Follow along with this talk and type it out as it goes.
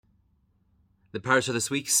The parasha this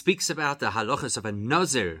week speaks about the halachas of a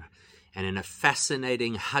nazir, and in a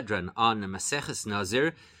fascinating hadran on Maseches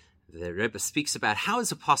Nazir, the Rebbe speaks about how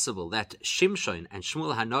is it possible that Shimshon and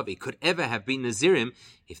Shmuel Hanavi could ever have been Nazirim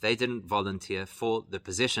if they didn't volunteer for the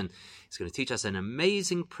position. He's going to teach us an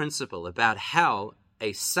amazing principle about how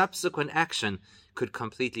a subsequent action could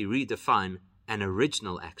completely redefine an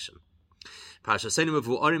original action. Parasha Seinu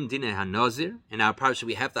Mevu'orim Dinei HaNazir. In our parasha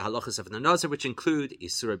we have the halachas of the Nazir, which include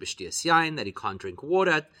Isura B'Shtiyas Yain, that he can't drink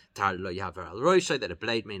water, Tar Lo Yaver Al Roshai, that a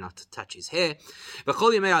blade may not touch his hair,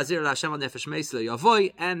 V'chol Yemei Azir L'Hashem Al Nefesh Meis Lo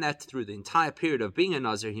Yavoi, and that through the entire period of being a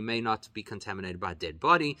Nazir he may not be contaminated by a dead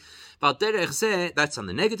body. Val Derech Zeh, that's on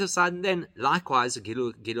the negative side, and then likewise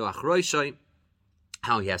Giluach Roshai,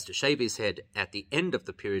 how he has to shave his head at the end of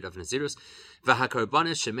the period of Nazirus,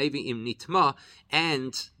 v'hakarbonis shemevi im nitma,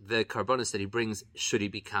 and the karbonis that he brings should he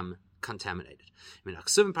become contaminated. When you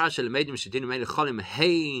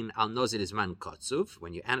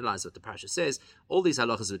analyze what the parasha says, all these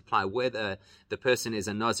halachas would apply whether the person is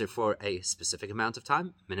a nazir for a specific amount of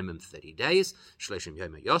time, minimum 30 days, and the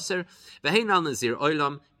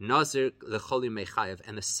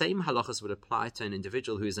same halachas would apply to an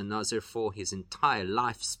individual who is a nazir for his entire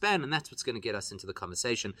lifespan, and that's what's going to get us into the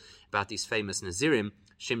conversation about these famous nazirim,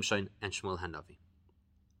 Shimshon and Shmuel Hanavi.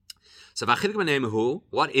 So,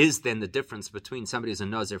 what is then the difference between somebody who's a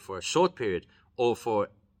nazir for a short period or for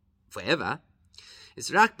forever?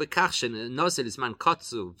 It's rak bekachshen nazir is man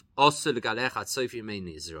kotzuv osur legalech at sof yemei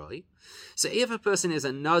nizroi. So, if a person is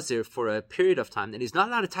a nazir for a period of time, then he's not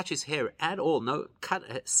allowed to touch his hair at all, no cut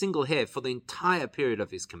a single hair for the entire period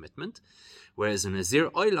of his commitment. Whereas a nazir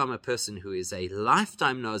oilam, a person who is a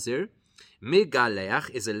lifetime nazir, Migaleach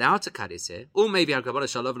is allowed to cut his hair, or maybe and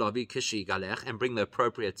bring the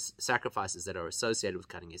appropriate sacrifices that are associated with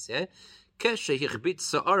cutting his hair.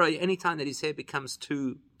 Anytime that his hair becomes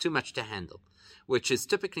too much to handle, which is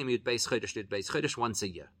typically Yud Beis Chodesh once a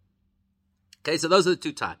year. Okay, so those are the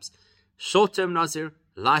two types: short-term nazir,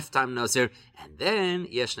 lifetime nazir, and then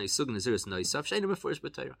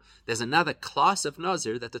there's another class of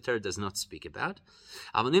nazir that the Torah does not speak about.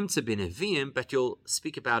 But you'll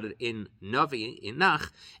speak about it in Navi, in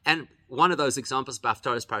Nach, and one of those examples,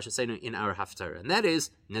 Baftarah's Parasha Seinu, in our Haftarah, and that is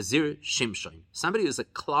Nazir Shimshon, somebody who's a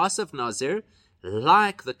class of nazir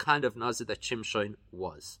like the kind of nazir that Shimshon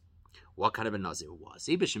was. What kind of a nazir was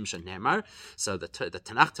he? B'Shimshon Nemar. So the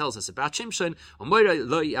Tanakh tells us about Shimshon,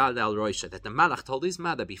 that the Malach told his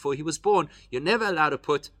mother before he was born, you're never allowed to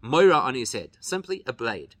put moira on his head, simply a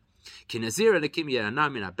blade. Because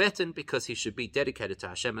he should be dedicated to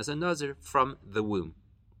Hashem as a nazir from the womb.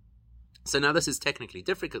 So now this is technically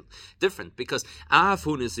different because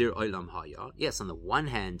Afu Nazir Olam Haya. Yes, on the one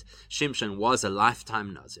hand, Shimshon was a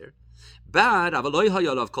lifetime nazir. But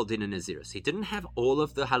he didn't have all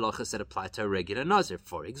of the halachas that apply to a regular nazir.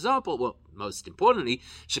 For example, well, most importantly,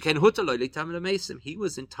 he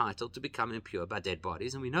was entitled to become impure by dead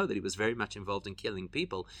bodies, and we know that he was very much involved in killing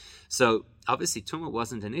people. So obviously, tumah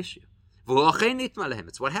wasn't an issue.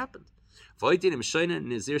 It's what happened. And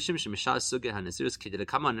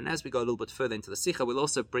as we go a little bit further into the Sikha, we'll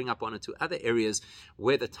also bring up one or two other areas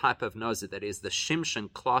where the type of nazir, that is the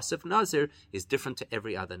Shimshon class of nazir, is different to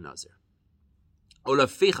every other nazir.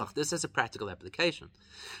 This has a practical application.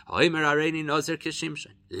 Let's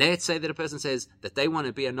say that a person says that they want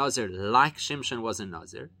to be a nazir like Shimshon was a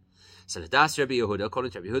nazir. So that's Rabbi Yehuda,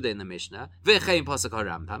 according to Rabbi Yehuda in the Mishnah, V'chein Pasuk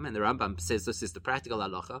HaRambam, and the Rambam says this is the practical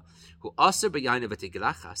halacha, who aser b'yayin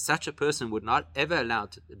v'tiglacha, such a person would not ever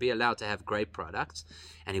be allowed to have grape products,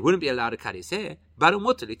 and he wouldn't be allowed to cut his hair, but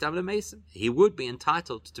he would be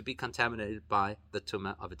entitled to be contaminated by the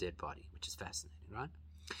tumah of a dead body, which is fascinating, right?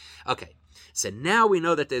 Okay, so now we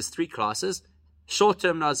know that there's three classes: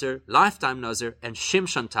 short-term nazir, lifetime nazir, and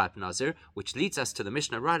Shimshon type nazir, which leads us to the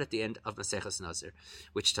Mishnah right at the end of Maseches Nazir,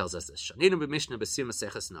 which tells us this. Shaninu b'Mishnah b'Sim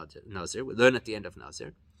Maseches Nazir. We learn at the end of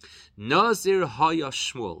Nazir. Nazir haya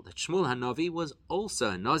Shmuel, that Shmuel Hanavi was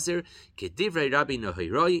also a nazir. Kedivrei Rabbi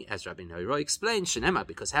Nohiroi, as Rabbi Nohiroi explained, Shenema,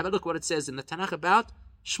 because have a look what it says in the Tanakh about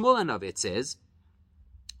Shmuel Hanavi. It says,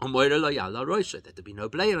 that there be no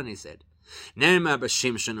blade on his head. So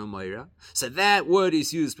that word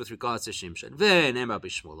is used with regards to Shimshon.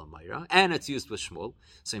 And it's used with Shmuel.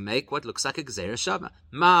 So you make what looks like a Gzeira Shava.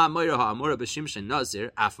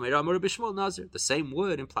 The same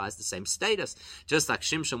word implies the same status. Just like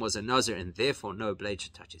Shimshon was a Nazir and therefore no blade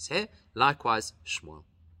should touch his hair, likewise Shmuel.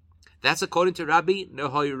 That's according to Rabbi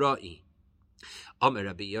Nehorai.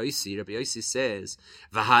 Rabbi Yossi says,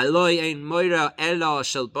 "V'haloi ein moira ela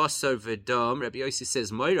shel basar v'dam." Rabbi Yossi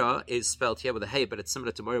says moira is spelled here with a hey, but it's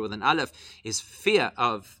similar to moira with an aleph, is fear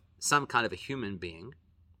of some kind of a human being.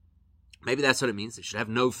 Maybe that's what it means. They should have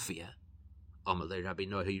no fear. Rabbi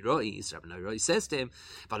Nohi says to him,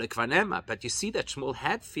 but you see that Shmuel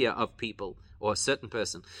had fear of people or a certain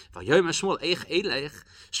person. Shmuel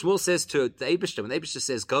says to the Eibishter, when the Eibishter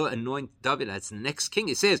says, go anoint David as the next king,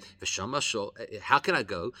 he says, how can I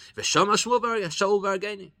go? Shaul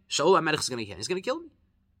HaMelech is going to hear. He's going to kill me.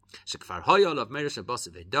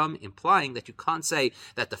 Implying that you can't say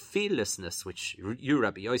that the fearlessness, which you,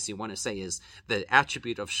 Rabbi Yossi, want to say is the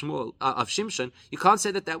attribute of Shmuel, of Shimshon, you can't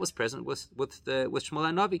say that was present with Shmuel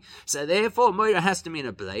HaNavi. So therefore, Moira has to mean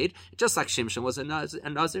a blade, just like Shimshon was a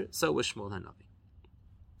Nazir, so was Shmuel HaNavi.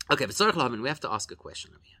 Okay, but we have to ask a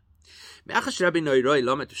question over here.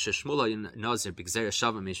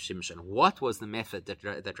 What was the method that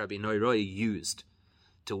Rabbi Noiroi used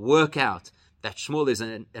to work out that Shmuel is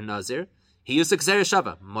a Nazir? He used a Gzera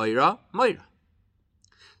Shava, Moira.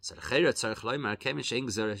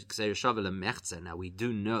 Now we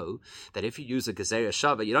do know that if you use a Gzera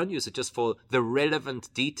Shava, you don't use it just for the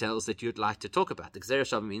relevant details that you'd like to talk about. The Gzera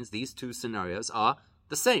Shava means these two scenarios are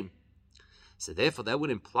the same. So therefore, that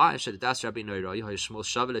would imply it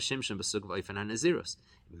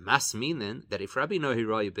must mean then that if Rabbi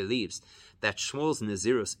Noiroi believes that Shmuel's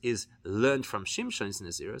Nazirus is learned from Shimshon's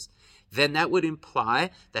Nazirus, then that would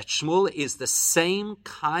imply that Shmuel is the same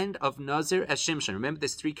kind of Nazir as Shimshon. Remember,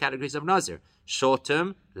 there's three categories of Nazir: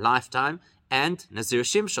 short-term, lifetime, and Nazir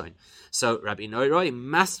Shimshon. So Rabbi Noiroi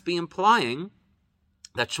must be implying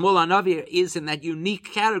that Shmuel HaNavi is in that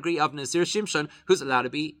unique category of Nazir Shimshon who's allowed to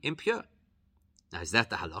be impure. Now, is that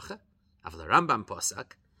the halacha? Of the Rambam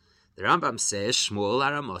Posak, the Rambam says Shmuel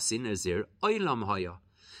Aramosi Nazir Oilam Hoya.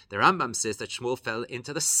 The Rambam says that Shmuel fell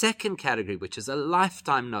into the second category, which is a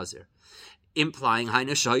lifetime Nazir, implying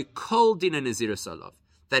Hainashoi Kol Dina Nazirus Olav.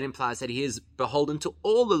 That implies that he is beholden to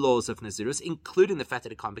all the laws of Nazirus, including the fact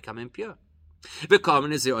that he can't become impure.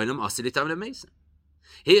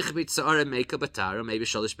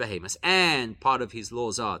 And part of his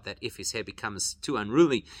laws are that if his hair becomes too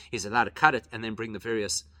unruly, he's allowed to cut it and then bring the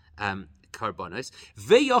various karbonos.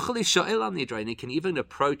 And he can even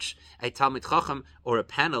approach a Talmid Chacham or a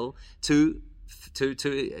panel to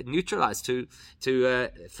neutralize, to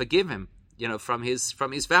forgive him, from his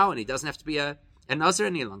vow, and he doesn't have to be a Nazir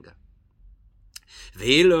any longer.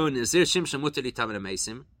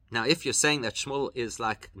 Now, if you're saying that Shmuel is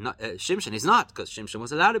like Shimshon, he's not, because Shimshon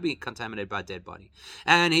was allowed to be contaminated by a dead body.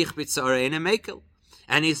 And he's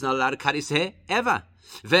not allowed to cut his hair, ever.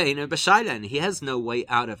 And he has no way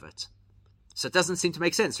out of it. So it doesn't seem to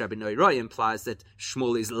make sense. Rabbi Noiroi implies that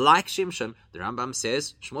Shmuel is like Shimshon. The Rambam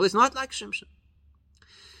says Shmuel is not like Shimshon.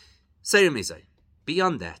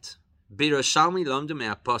 Beyond that, Biroshalmi Lomdu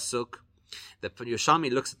Mea Pasuk, the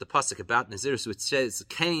Yerushalmi looks at the pasuk about Nazirus, which says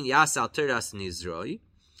Kain Yasal Teras Nizroi,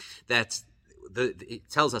 that it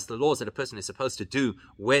tells us the laws that a person is supposed to do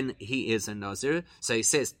when he is a Nazir. So he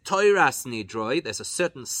says Toiras Nidroi, there's a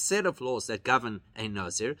certain set of laws that govern a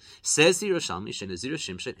Nazir. Says the Yerushalmi Shenazir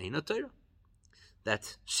Shimshon Eino Torah,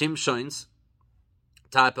 that Shimshon's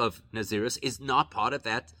type of Nazirus is not part of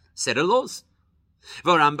that set of laws.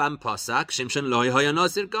 Rambam Pasak Shimshon Loi Hoya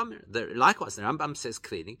Nazir Gomer. Likewise, the Rambam says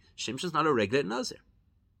clearly Shimshon's not a regular Nazir.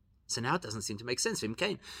 So now it doesn't seem to make sense. So the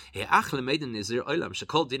Rabbi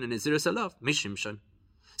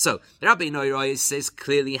Noiroi says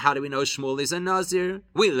clearly, how do we know Shmuel is a Nazir?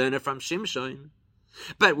 We learn it from Shimshon.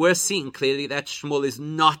 But we're seeing clearly that Shmuel is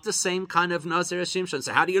not the same kind of Nazir as Shimshon.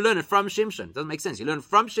 So how do you learn it from Shimshon? It doesn't make sense. You learn it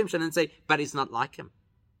from Shimshon and say, but he's not like him.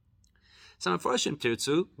 So Mephoshim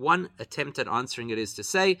Tirtzu, one attempt at answering it is to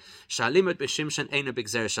say, Shalimut b'Shimshon eina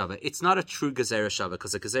b'Gzera Shava. It's not a true Gzera Shava,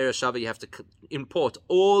 because a Gzera Shava you have to import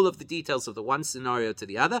all of the details of the one scenario to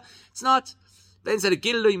the other. It's not. It's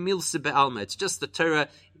just the Torah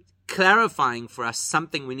clarifying for us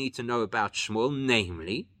something we need to know about Shmuel,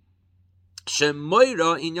 namely,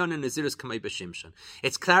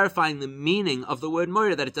 it's clarifying the meaning of the word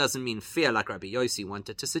moira, that it doesn't mean fear like Rabbi Yossi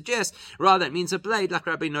wanted to suggest, rather it means a blade like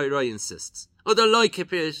Rabbi Noiroi insists. Right?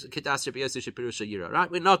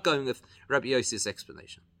 We're not going with Rabbi Yossi's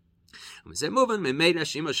explanation. And from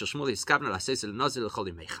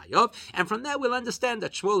that we'll understand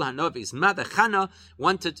that Shmuel HaNavi's mother Chana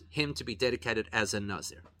wanted him to be dedicated as a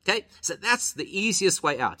Nazir. Okay, so that's the easiest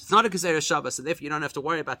way out. It's not a Gzera Shava, so therefore you don't have to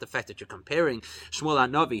worry about the fact that you're comparing Shmuel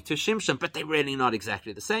HaNavi to Shimshon, but they're really not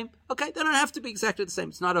exactly the same. Okay, they don't have to be exactly the same.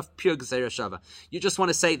 It's not a pure Gzera Shava. You just want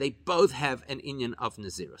to say they both have an inyan of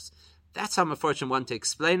Nazirus. That's how Mephoshim want to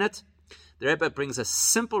explain it. The Rebbe brings a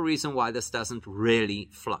simple reason why this doesn't really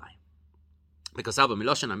fly. Because Abba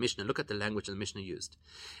Miloshan Mishnah, look at the language the Mishnah used.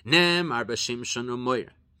 Nem arba Shimshon u'moira.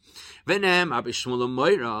 Venem arba Shmuel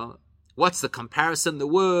u'moira. What's the comparison? The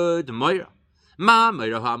word moira. Ma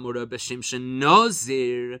moira ha'amura b'shimshon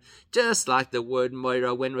nozir. Just like the word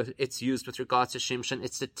moira, when it's used with regards to Shimshon,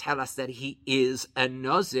 it's to tell us that he is a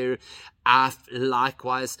nozir.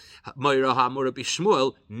 Likewise, moira ha'amura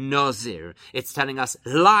b'shmuel nozir. It's telling us,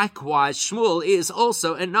 likewise, Shmuel is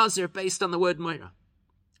also a nozir based on the word moira.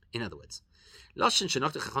 In other words, this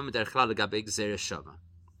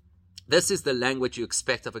is the language you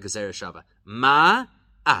expect of a Gezerah Shava. Ma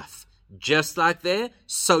af. Just like there,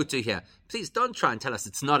 so to here. Please don't try and tell us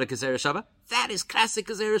it's not a Gezerah Shava. That is classic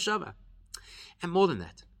Gezerah Shava. And more than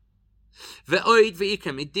that. Ve'oid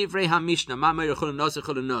ve'ikam idivrei ha'mishnah ma meir chul nozir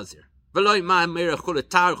chul nozir. Ve'loi ma meir chul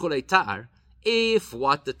tar chul tar. If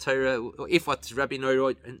what Rabbi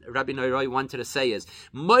Noiroi wanted to say is,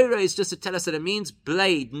 Moira is just to tell us that it means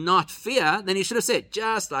blade, not fear, then he should have said,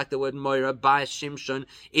 just like the word Moira by Shimshon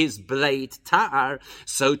is blade ta'ar,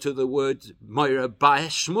 so to the word Moira by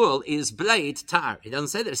Shmuel is blade ta'ar. He doesn't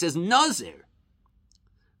say that, it says Nazir.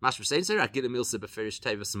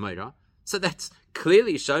 So that's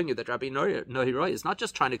clearly showing you that Rabbi Noiroi is not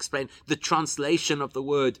just trying to explain the translation of the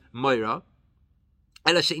word Moira,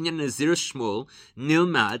 He's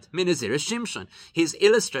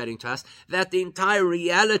illustrating to us that the entire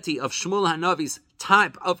reality of Shmuel Hanavi's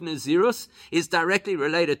type of Nazirus is directly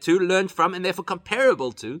related to, learned from, and therefore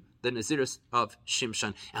comparable to the Nazirus of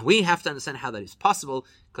Shimshon. And we have to understand how that is possible,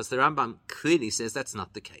 because the Rambam clearly says that's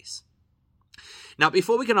not the case. Now,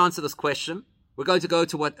 before we can answer this question, we're going to go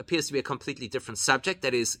to what appears to be a completely different subject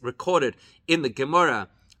that is recorded in the Gemara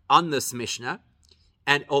on this Mishnah.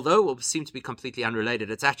 And although it will seem to be completely unrelated,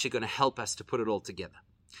 it's actually going to help us to put it all together.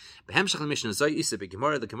 The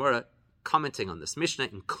Gemara commenting on this Mishnah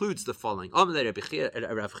includes the following.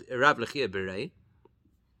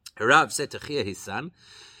 Rav said to Chia, his son,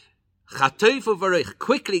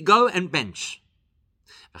 quickly go and bench.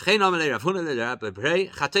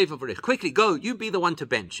 Quickly go, you be the one to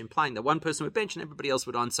bench, implying that one person would bench and everybody else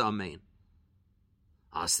would answer Amen.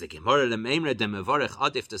 Ask the Gemara,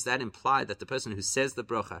 does that imply that the person who says the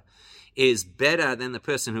bracha is better than the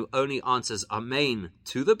person who only answers Amen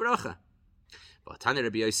to the bracha?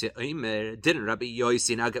 Didn't Rabbi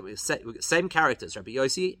Yossi, same characters, Rabbi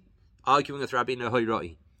Yossi arguing with Rabbi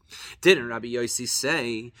Nehoiroi. Didn't Rabbi Yossi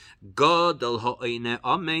say, Godel ha'oine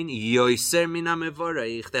Amen yoser min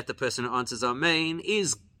ha'mevorech, that the person who answers Amen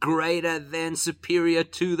is greater than, superior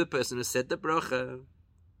to the person who said the bracha?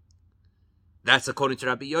 That's according to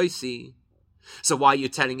Rabbi Yossi. So why are you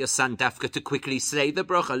telling your son Dafka to quickly say the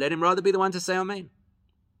bracha? Let him rather be the one to say Amen.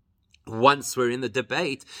 Once we're in the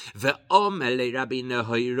debate, Ve'omele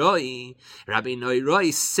Rabbi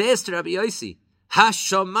Noiroi says to Rabbi Yossi,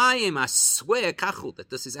 Hashomayim, I swear, kachul, that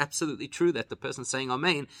this is absolutely true, that the person saying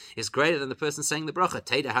Amen is greater than the person saying the bracha.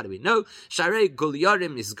 Teda, how do we know? Sharei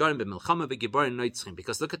gulyarim nisgarim b'milchama v'giborim noitzchim.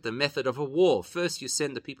 Because look at the method of a war. First you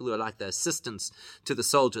send the people who are like the assistants to the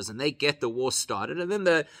soldiers, and they get the war started, and then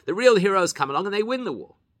the real heroes come along and they win the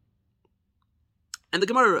war. And the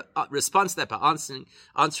Gemara responds to that by answering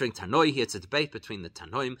Tanoi. Here it's a debate between the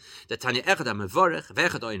Tanoim. The Tanya Echad HaMevorech,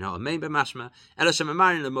 V'echad Oin HaAmein B'mashma, Ela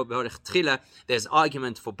Shemamarin L'Mevorech Tchila. There's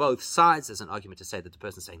argument for both sides. There's an argument to say that the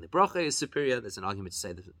person saying the bracha is superior. There's an argument to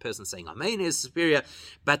say that the person saying Amen is superior.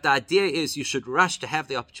 But the idea is you should rush to have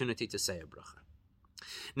the opportunity to say a bracha.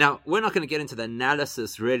 Now, we're not going to get into the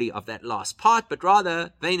analysis really of that last part, but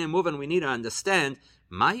rather, Vein and Muvan, we need to understand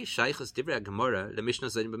why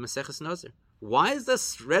is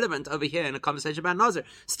this relevant over here in a conversation about Nazir?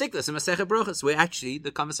 Stick this in Masechet Brochus, where actually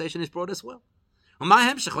the conversation is brought as well.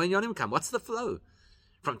 What's the flow?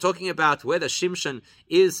 From talking about whether Shimshon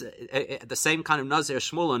is the same kind of Nazir as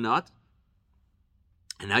Shmuel or not,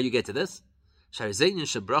 and now you get to this. Right? This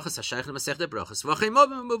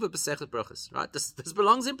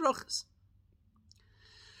belongs in Brochus.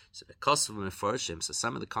 So the Kosovo Meforshim, so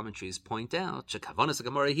some of the commentaries point out,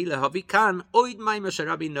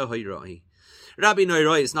 Rabbi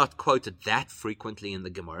Noiroi is not quoted that frequently in the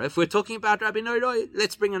Gemara. If we're talking about Rabbi Noiroi,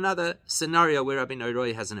 let's bring another scenario where Rabbi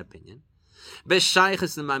Noiroi has an opinion. This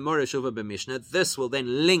will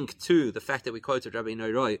then link to the fact that we quoted Rabbi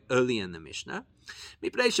Noiroi early in the Mishnah.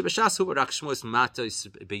 Because Rabbi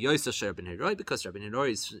Noiroi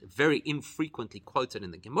is very infrequently quoted in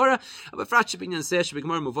the Gemara. And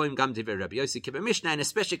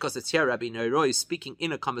especially because it's here Rabbi Noiroi speaking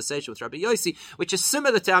in a conversation with Rabbi Yossi, which is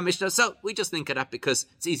similar to our Mishnah, so we just link it up because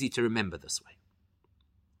it's easy to remember this way.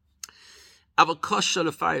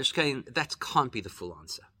 That can't be the full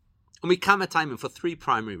answer. And we come at time for three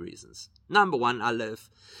primary reasons. Number one, Aleph.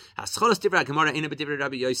 The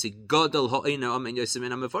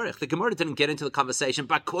Gemara didn't get into the conversation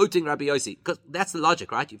by quoting Rabbi Yossi, because that's the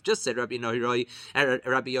logic, right? You've just said Rabbi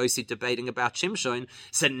Yossi debating about Shimshon,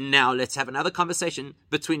 so now let's have another conversation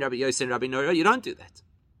between Rabbi Yossi and Rabbi Noiroi. You don't do that.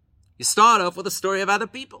 You start off with a story of other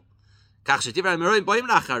people. And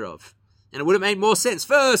it would have made more sense.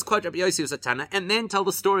 First, quote Rabbi Yossi as a Tana, and then tell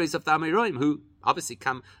the stories of the Amoraim, who obviously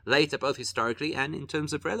come later, both historically and in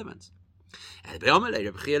terms of relevance. Instead,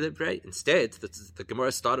 the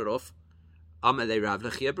Gemara started off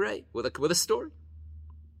with a story.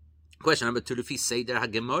 Question number 2, Lufi Seder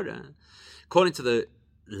HaGemara. According to the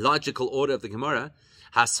logical order of the Gemara,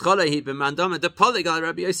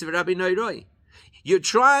 you're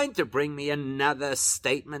trying to bring me another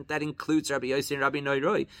statement that includes Rabbi Yossi and Rabbi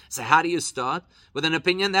Noiroi. So how do you start? With an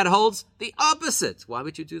opinion that holds the opposite. Why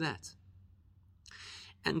would you do that?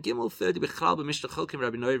 And Gimel 30, B'chlal b'Mishnah Cholkim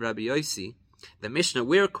Rabbi Noiroi Rabbi Yossi, the Mishnah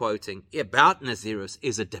we're quoting about Nazirus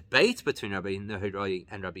is a debate between Rabbi Noiroi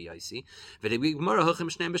and Rabbi Yossi. Whereas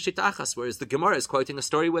the Gemara is quoting a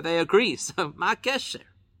story where they agree. So, ma kesher.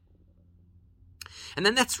 And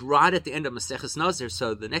then that's right at the end of Maseches Nazir.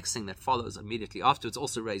 So the next thing that follows immediately afterwards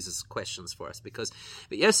also raises questions for us, because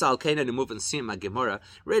the Yesal Kenan Move and Sima Gemara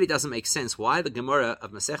really doesn't make sense. Why the Gemara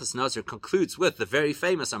of Maseches Nazir concludes with the very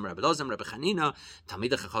famous Amar Rabbi Lozam Rabbi Chanina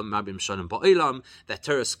Talmidei Chacham Marbim Shonim Ba'olam, that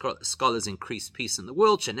Torah scholars increase peace in the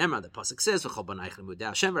world. Shenemar, the pasuk says V'chol Banayich Limudei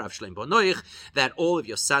Hashem Rav Shleim Bonoich, that all of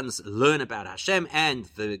your sons learn about Hashem and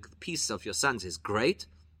the peace of your sons is great.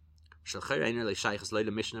 Where does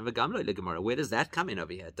that come in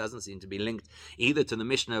over here? It doesn't seem to be linked either to the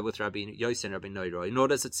Mishnah with Rabbi Yossi and Rabbi Noiroi, nor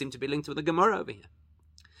does it seem to be linked with the Gemara over here.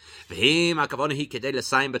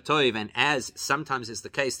 And as sometimes is the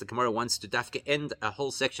case, the Gemara wants to dafka end a whole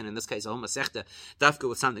section, in this case a whole masechta, dafka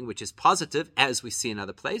with something which is positive, as we see in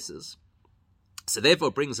other places. So therefore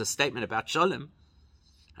brings a statement about Shalom.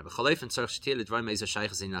 But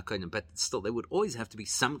still, there would always have to be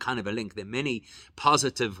some kind of a link. There are many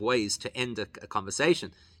positive ways to end a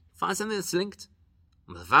conversation. Find something that's linked.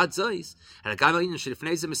 And the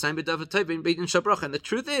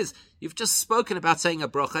truth is, you've just spoken about saying a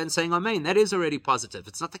bracha and saying amen. That is already positive.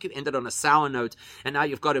 It's not like you've ended on a sour note and now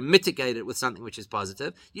you've got to mitigate it with something which is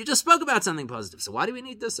positive. You just spoke about something positive. So why do we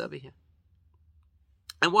need this over here?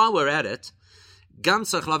 And while we're at it, there are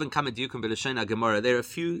a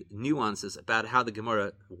few nuances about how the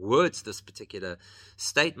Gemara words this particular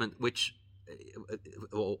statement, which,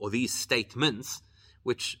 or these statements,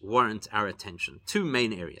 which warrant our attention. Two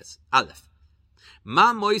main areas. Aleph.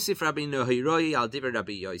 Ma moisif Rabbi Noiroi al divrei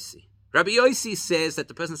Rabbi Yossi. Rabbi Yossi says that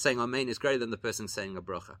the person saying amen is greater than the person saying a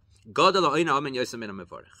bracha.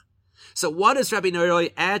 So what does Rabbi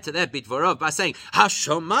Noiroi add to that bitvorov by saying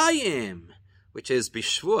Hashomayim, which is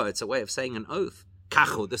bishvur? It's a way of saying an oath.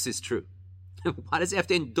 Kachu, this is true. Why does he have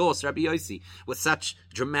to endorse Rabbi Yossi with such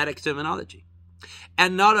dramatic terminology?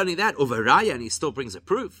 And not only that, uvaraya, and he still brings a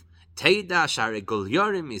proof. He has to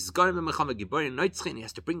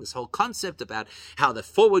bring this whole concept about how the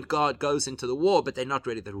forward guard goes into the war, but they're not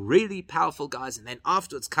really the really powerful guys, and then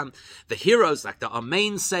afterwards come the heroes like the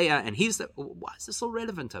Amen Sayer, and he's the... Why is this all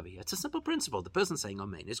relevant over here? It's a simple principle. The person saying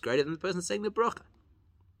Amen is greater than the person saying the bracha.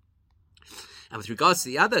 And with regards to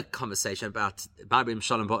the other conversation about Marbim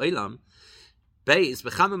Shalom Ba'olam, there are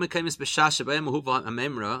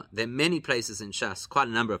many places in Shas, quite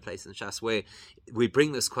a number of places in Shas, where we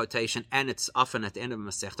bring this quotation, and it's often at the end of a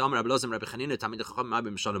Masech.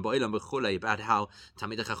 About how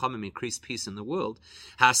Talmidei Chachamim increase peace in the world.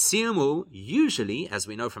 Usually, as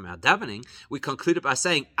we know from our davening, we conclude it by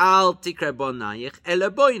saying, Al tikra bonayich ele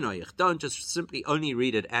boinoich. Don't just simply only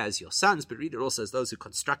read it as your sons, but read it also as those who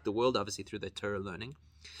construct the world, obviously through their Torah learning.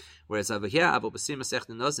 Whereas over here,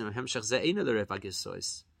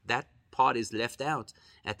 that part is left out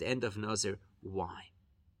at the end of Nazir. Why?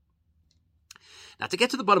 Now, to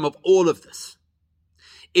get to the bottom of all of this,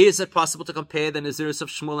 is it possible to compare the Nazirus of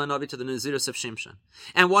Shmuel and Novi to the Nazirus of Shimshon?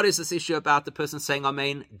 And what is this issue about the person saying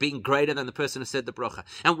Amen being greater than the person who said the bracha?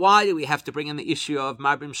 And why do we have to bring in the issue of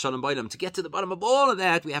Marbim Shalom Ba'olam? To get to the bottom of all of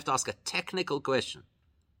that, we have to ask a technical question.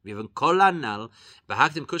 It's a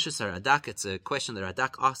question that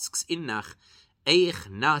Radak asks in Nach.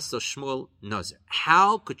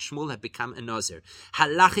 How could Shmuel have become a Nazir?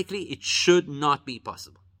 Halachically, it should not be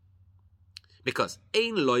possible. Because the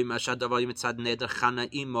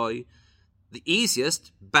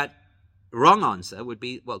easiest but wrong answer would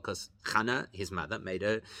be, well, because Chana, his mother, made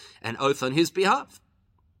an oath on his behalf.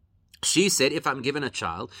 She said, if I'm given a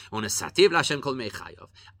child,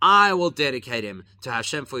 I will dedicate him to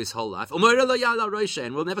Hashem for his whole life, and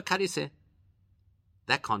we'll never cut his hair.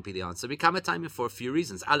 That can't be the answer. Become a timing for a few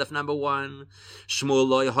reasons. Aleph, number one, Shmuel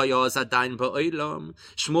loy hayaz adain ba'olam.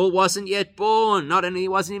 Shmuel wasn't yet born. Not only he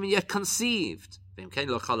wasn't even yet conceived. You can't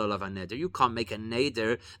make a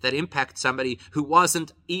neder that impacts somebody who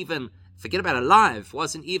wasn't even, forget about alive,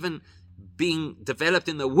 wasn't even being developed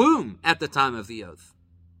in the womb at the time of the oath,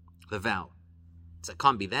 the vow. So it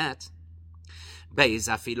can't be that.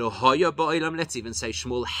 Let's even say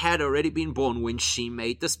Shmuel had already been born when she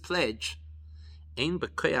made this pledge.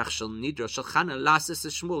 Chana,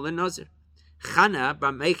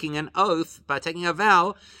 by making an oath, by taking a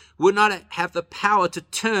vow, would not have the power to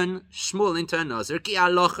turn Shmuel into a Nazir.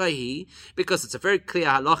 Because it's a very clear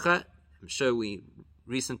halacha. I'm sure we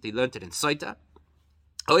recently learned it in Soita.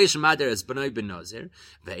 That it's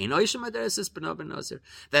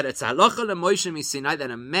halacha l'Moshe Sinai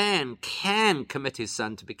that a man can commit his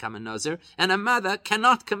son to become a Nazir, and a mother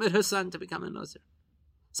cannot commit her son to become a Nazir.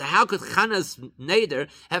 So how could Chana's neder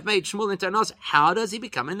have made Shmuel into a Nazir? How does he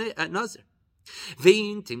become a Nazir? If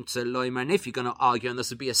you're going to argue, and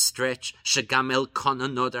this would be a stretch, Shagam Elkanah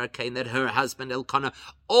Nodar Kain, that her husband Elkanah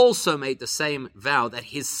also made the same vow that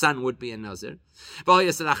his son would be a Nazir,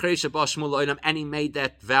 and he made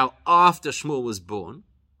that vow after Shmuel was born.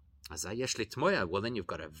 Well, then you've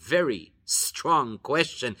got a very strong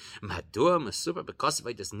question. Why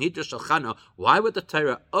would the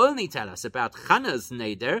Torah only tell us about Chana's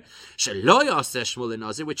neder,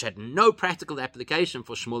 which had no practical application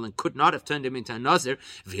for Shmuel and could not have turned him into a Nazir?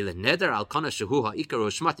 And you're going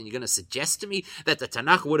to suggest to me that the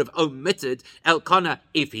Tanakh would have omitted Elkanah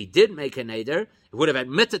if he did make a neder? It would have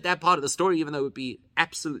admitted that part of the story, even though it would be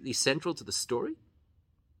absolutely central to the story?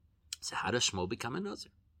 So how does Shmuel become a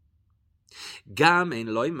Nazir?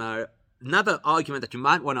 Another argument that you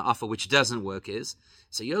might want to offer which doesn't work is,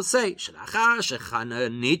 so you'll say, after Chana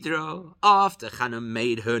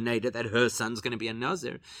made her neder that her son's going to be a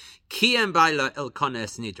Nazir,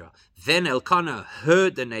 then Elkanah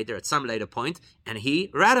heard the neder at some later point and he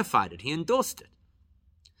ratified it, he endorsed it.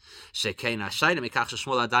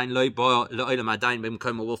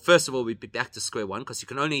 Well, first of all, we'd be back to square one, because you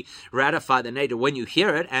can only ratify the neder when you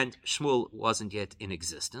hear it, and Shmuel wasn't yet in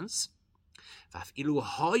existence. And even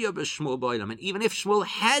if Shmuel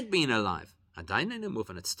had been alive, and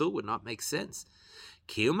it still would not make sense.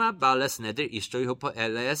 When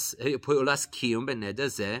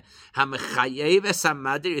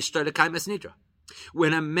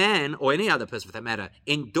a man, or any other person for that matter,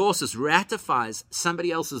 endorses, ratifies somebody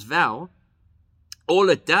else's vow, all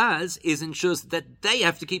it does is ensures that they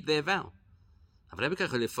have to keep their vow.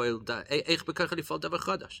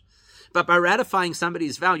 But by ratifying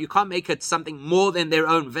somebody's vow, you can't make it something more than their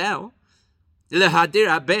own vow.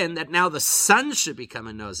 That now the son should become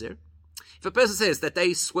a Nazir. If a person says that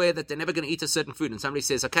they swear that they're never going to eat a certain food, and somebody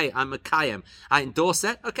says, okay, I'm a Mekayem, I endorse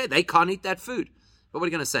that, okay, they can't eat that food. But what are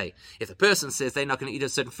you going to say? If the person says they're not going to eat a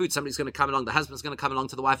certain food, somebody's going to come along, the husband's going to come along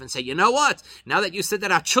to the wife and say, you know what? Now that you said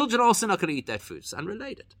that, our children are also not going to eat that food. It's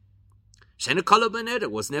unrelated.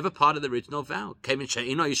 It was never part of the original vow.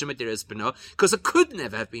 Because it could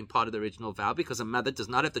never have been part of the original vow, because a mother does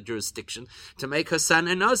not have the jurisdiction to make her son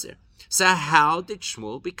a Nazir. So how did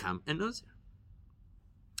Shmuel become a Nazir?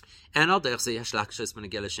 And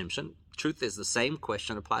truth is, the same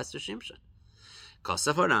question applies to Shimshon. The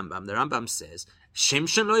Rambam says,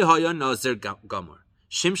 Shimshon lo hoya Nazir gomor.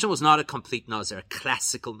 Shimshon was not a complete Nazir, a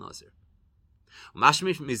classical Nazir.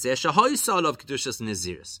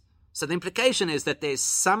 So the implication is that there's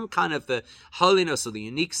some kind of the holiness or the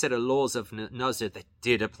unique set of laws of Nazir that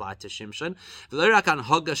did apply to Shimshon.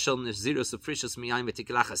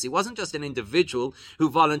 He wasn't just an individual who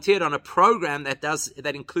volunteered on a program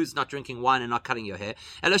that includes not drinking wine and not cutting your hair.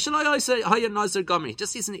 He's not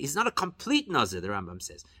a complete Nazir, the Rambam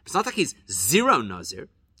says. It's not like he's zero Nazir.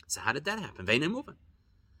 So how did that happen?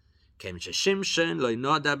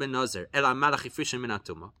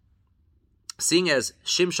 Seeing as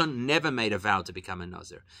Shimshon never made a vow to become a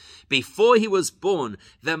Nazir. Before he was born,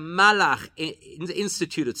 the Malach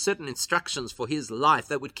instituted certain instructions for his life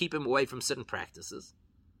that would keep him away from certain practices.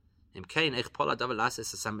 If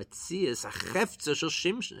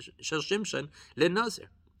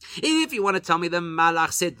you want to tell me the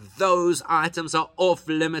Malach said those items are off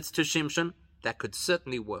limits to Shimshon, that could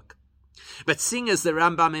certainly work. But seeing as the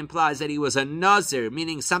Rambam implies that he was a Nazir,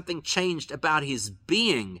 meaning something changed about his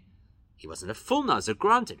being, he wasn't a full Nazir,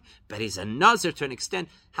 granted, but he's a Nazir to an extent.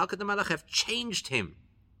 How could the Malach have changed him?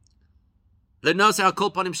 The Nazir I'll call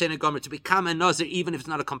upon him Shena Gomer to become a Nazir, even if it's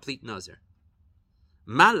not a complete Nazir.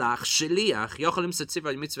 Malach Sheliach Yochalim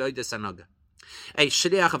Setziva Mitzvah Oides Hanaga. A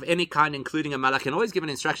shliach of any kind, including a malach, can always give an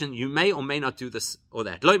instruction, you may or may not do this or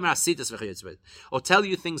that. Or tell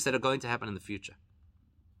you things that are going to happen in the future.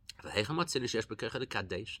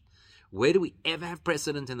 Where do we ever have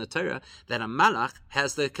precedent in the Torah that a malach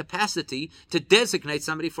has the capacity to designate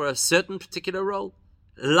somebody for a certain particular role?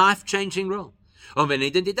 Life-changing role. In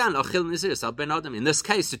this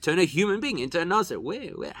case, to turn a human being into a nazir.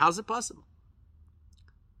 Where? How's it possible?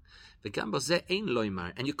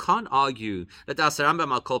 And you can't argue that Das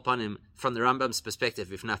Rambam al Kolpanim from the Rambam's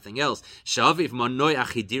perspective, if nothing else,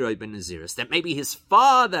 that maybe his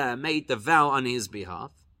father made the vow on his behalf.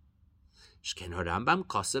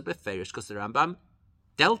 Because the Rambam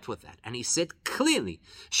dealt with that, and he said clearly,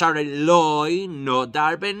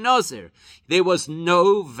 there was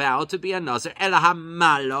no vow to be a nazir. The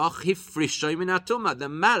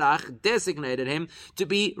malach designated him to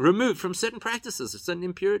be removed from certain practices, certain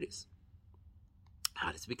impurities.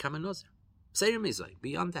 How does he become a nazir?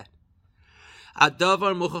 Beyond that.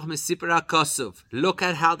 Look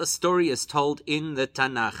at how the story is told in the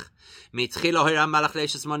Tanakh.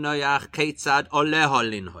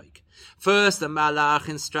 First, the malach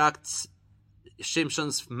instructs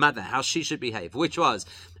Shimshon's mother how she should behave, which was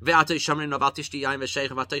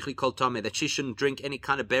that she shouldn't drink any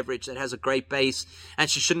kind of beverage that has a great base, and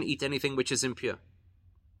she shouldn't eat anything which is impure.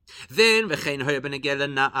 Then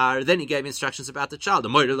he gave instructions about the child.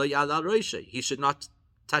 He should not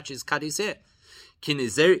touch his kadi's hair,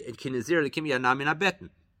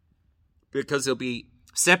 because he'll be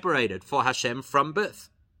separated for Hashem from birth.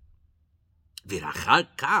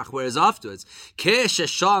 Whereas afterwards, now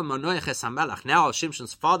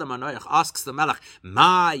Shimshon's father Manoach asks the Malach,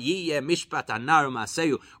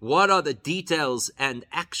 what are the details and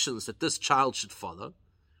actions that this child should follow?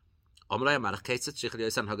 The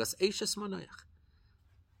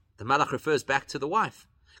Malach refers back to the wife.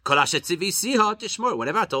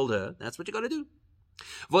 Whatever I told her, that's what you got to do.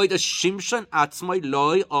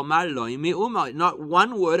 Not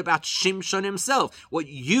one word about Shimshon himself. What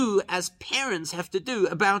you as parents have to do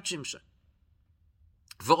about Shimshon.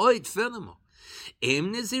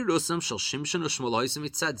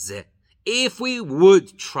 If we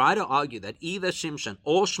would try to argue that either Shimshon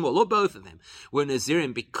or Shmuel or both of them were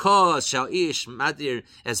Nazirim because Shalish Madir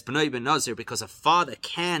as Bnei ben Nazir, because a father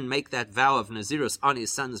can make that vow of Nazirus on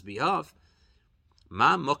his son's behalf,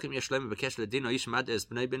 then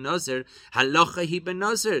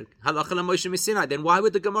why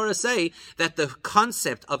would the Gemara say that the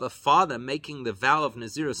concept of a father making the vow of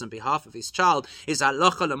Nazirus on behalf of his child is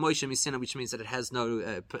halacha l'Moshe Misina, which means that it has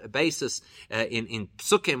no basis in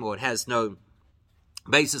psukim, or it has no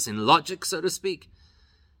basis in logic, so to speak?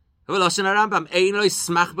 Look at how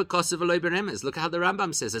the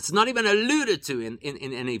Rambam says it's not even alluded to in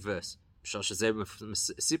any verse. Now,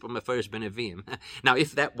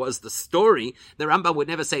 if that was the story, the Rambam would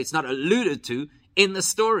never say it's not alluded to in the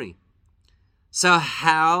story. So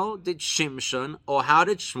how did Shimshon or how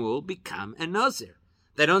did Shmuel become a Nazir?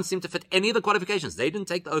 They don't seem to fit any of the qualifications. They didn't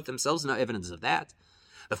take the oath themselves, no evidence of that.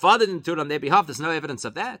 The father didn't do it on their behalf, there's no evidence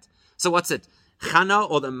of that. So what's it? Chana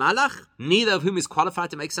or the Malach, neither of whom is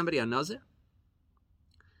qualified to make somebody a Nazir?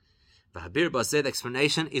 The Habir Bazed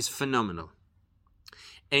explanation is phenomenal.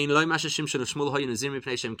 You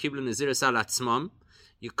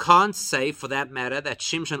can't say, for that matter, that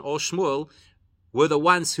Shimshon or Shmuel were the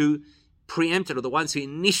ones who preempted or the ones who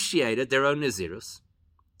initiated their own Nazirus.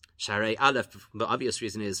 Sharei Aleph, the obvious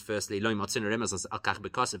reason is, firstly, because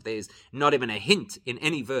if there is not even a hint in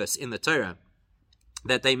any verse in the Torah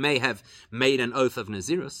that they may have made an oath of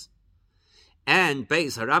Nazirus. And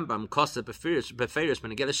Beis HaRambam, Kosa Beferish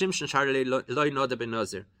Benegel Shimshon, Sharei Loi Noda Ben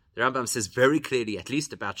Nazir. The Rambam says very clearly, at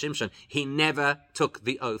least about Shimshon, he never took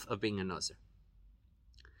the oath of being a Nazir.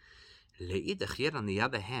 On the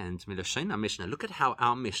other hand, look at how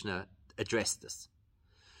our Mishnah addressed this.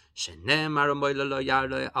 It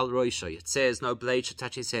says, no blade should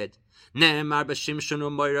touch his head. Ne'emar b'Shimshon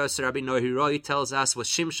u'moira, so Rabbi Nohiroi tells us, with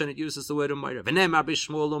Shimshon it uses the word u'moira. V'ne'emar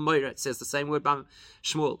b'Shmuel u'moira, it says the same word by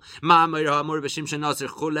Shmuel. Ma u'moira ha'mur b'Shimshon nazir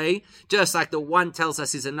chulei, just like the one tells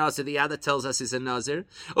us he's a nazir, the other tells us he's a nazir.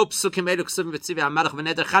 Upsukim elu ksuvim v'tzivi ha'malach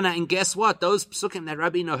v'neder chana, and guess what? Those psukim that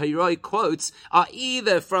Rabbi Nohiroi quotes are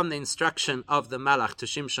either from the instruction of the malach to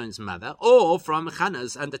Shimshon's mother, or from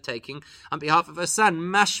Chana's undertaking on behalf of her son.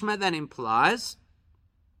 Mashma then implies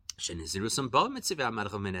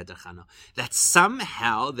that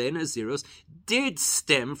somehow their Nazirus did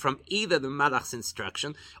stem from either the Malach's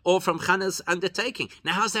instruction or from Chana's undertaking.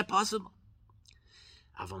 Now, how's that possible?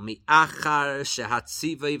 אבל מאחר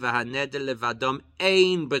שהציווי והנדר לבדם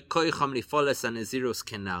אין בכוחם לפעולס הנזירוס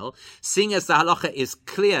כנ"ל, seeing as the halacha is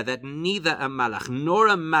clear that neither a malach nor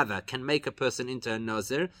a mother can make a person into a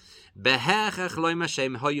nazir, בהכרח לא ימה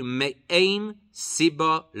שהם היו מאין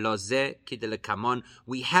סיבה לזה כדלקמון,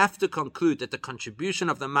 we have to conclude that the contribution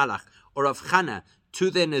of the malach or of Chana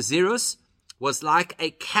to their nazirus was like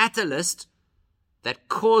a catalyst that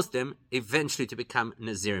caused them eventually to become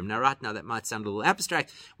Nazirim. Now, right now, that might sound a little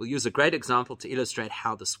abstract. We'll use a great example to illustrate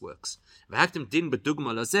how this works. Let's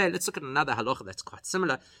look at another halacha that's quite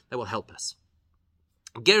similar that will help us.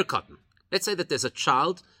 Ger Cotton. Let's say that there's a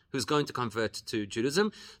child who's going to convert to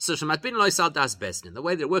Judaism. So, the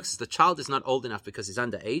way that it works is the child is not old enough because he's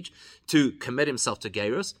underage to commit himself to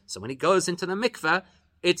Gerus. So when he goes into the mikveh,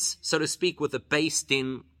 it's, so to speak, with a beis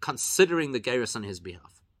din considering the Gerus on his behalf.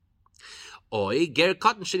 Or you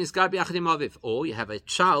have a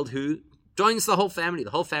child who joins the whole family. The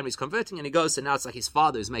whole family is converting, and he goes, and now it's like his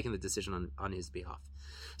father is making the decision on his behalf.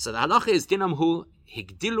 So the halacha is dinam hu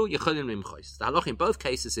higdilu yecholim limchois. The halacha in both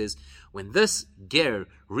cases is when this ger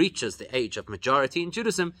reaches the age of majority in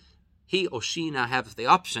Judaism, he or she now have the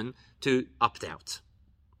option to opt out.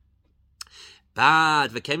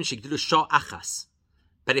 But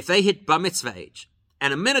if they hit bar mitzvah age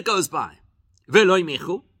and a minute goes by,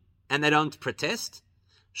 and they don't protest,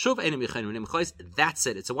 that's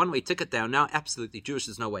it. It's a one-way ticket down. Now, absolutely Jewish,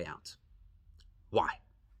 there's no way out. Why?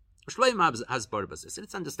 Let's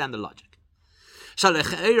understand the logic.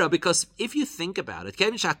 Because if you think about it,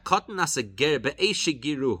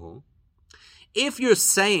 if you're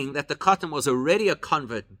saying that the cotton was already a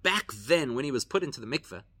convert back then when he was put into the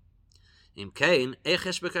mikveh,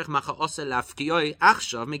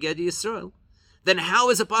 then how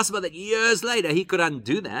is it possible that years later he could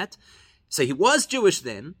undo that? So he was Jewish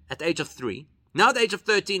then, at the age of 3. Now at the age of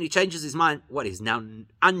 13, he changes his mind. What, he's now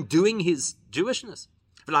undoing his Jewishness?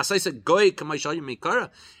 You're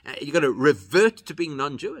going to revert to being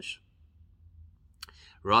non-Jewish.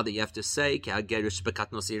 Rather, you have to say, it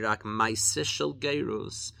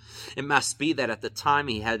must be that at the time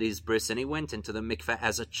he had his bris and he went into the mikveh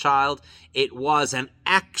as a child, it was an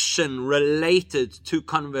action related to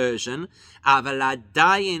conversion. But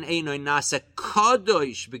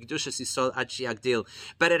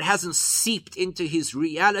it hasn't seeped into his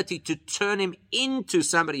reality to turn him into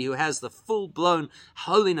somebody who has the full-blown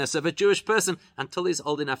holiness of a Jewish person until he's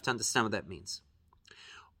old enough to understand what that means.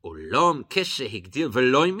 But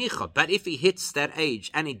if he hits that age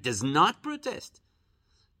and he does not protest,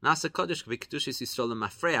 then that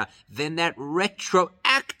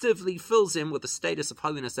retroactively fills him with the status of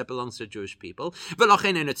holiness that belongs to Jewish people. And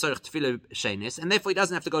therefore he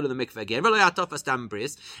doesn't have to go to the mikveh again. And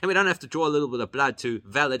we don't have to draw a little bit of blood to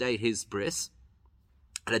validate his bris.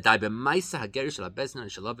 That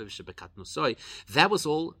was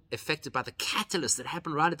all affected by the catalyst that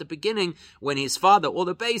happened right at the beginning when his father or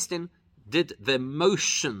the beis din did the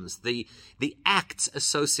motions, the acts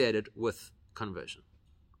associated with conversion.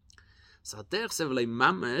 So the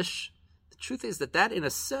truth is that in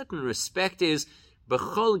a certain respect is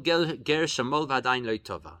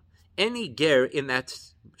any ger in that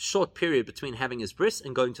short period between having his bris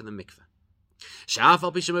and going to the mikveh.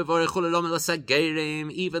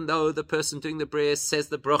 Even though the person doing the bris says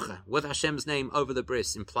the bracha with Hashem's name over the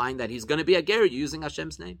bris, implying that he's going to be a ger using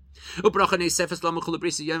Hashem's name. And there's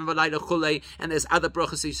other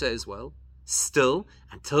brachas he says as well. Still,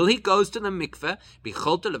 until he goes to the mikveh,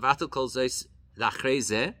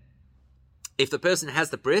 if the person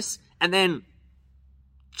has the bris and then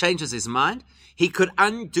changes his mind, he could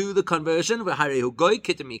undo the conversion.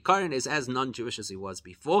 And is as non-Jewish as he was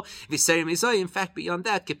before. In fact, beyond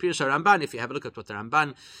that, if you have a look at what the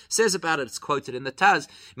Ramban says about it, it's quoted in the Taz.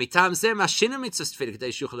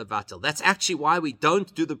 That's actually why we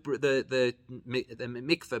don't do the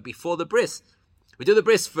mikveh before the bris. We do the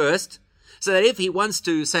bris first, so that if he wants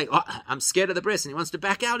to say, "Oh, I'm scared of the bris," and he wants to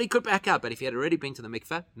back out, he could back out. But if he had already been to the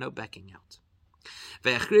mikveh, no backing out.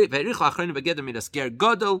 And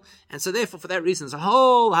so therefore, for that reason, there's a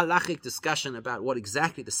whole halachic discussion about what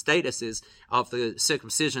exactly the status is of the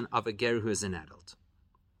circumcision of a ger who is an adult.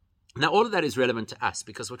 Now, all of that is relevant to us,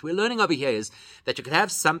 because what we're learning over here is that you can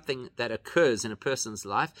have something that occurs in a person's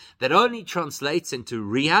life that only translates into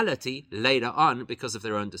reality later on because of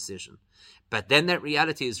their own decision. But then that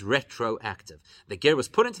reality is retroactive. The ger was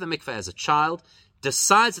put into the mikveh as a child,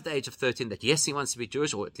 decides at the age of 13 that yes, he wants to be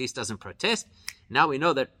Jewish, or at least doesn't protest. Now we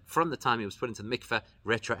know that from the time he was put into the mikveh,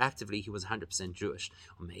 retroactively, he was 100% Jewish.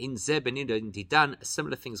 A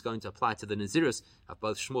similar thing is going to apply to the Nazirus of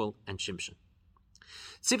both Shmuel and Shimshon.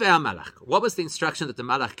 Tzivei HaMalach. What was the instruction that the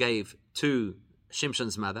Malach gave to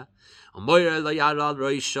Shimshon's mother.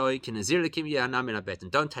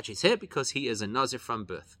 Don't touch his hair because he is a Nazir from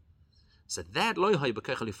birth. So that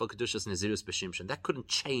that couldn't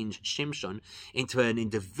change Shimshon into an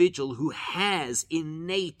individual who has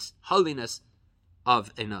innate holiness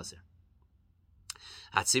of a Nazir.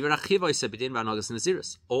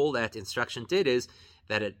 All that instruction did is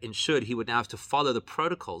that it ensured he would now have to follow the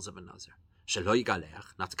protocols of a Nazir.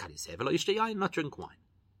 Not to cut his hair, not drink wine.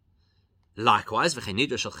 Likewise,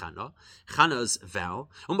 Chana's vow,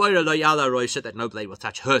 that no blade will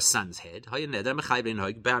touch her son's head.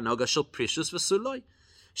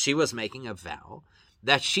 She was making a vow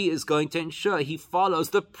that she is going to ensure he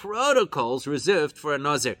follows the protocols reserved for a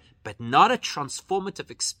Nazir, but not a transformative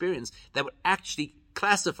experience that would actually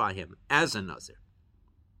classify him as a Nazir.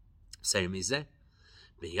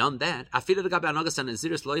 Beyond that,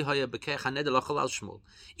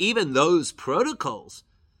 even those protocols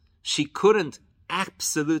she couldn't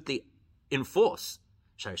absolutely enforce.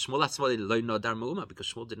 Because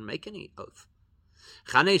Shmuel didn't make any oath.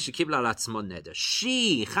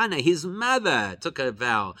 She, Chana, his mother, took a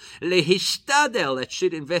vow that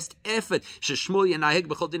she'd invest effort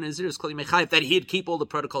that he'd keep all the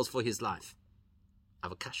protocols for his life.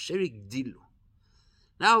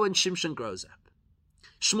 Now when Shimshon grows up,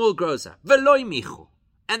 Shmuel grows up,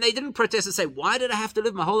 and they didn't protest and say, why did I have to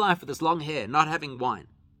live my whole life with this long hair, not having wine?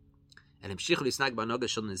 And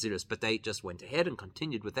but they just went ahead and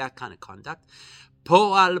continued with that kind of conduct.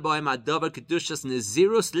 Like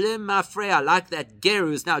that ger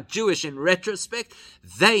who's now Jewish in retrospect,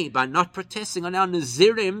 they, by not protesting, are now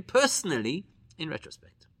Nazirim personally in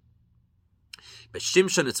retrospect. But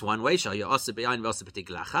Shimshon, it's one way. For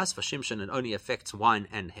Shimshon, it only affects wine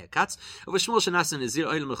and haircuts. And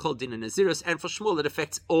for Shmuel, it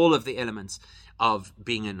affects all of the elements of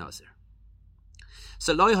being a Nazir.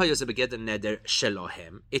 So it's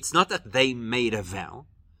not that they made a vow,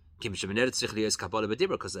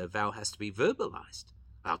 because a vow has to be verbalized.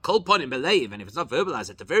 And if it's not verbalized,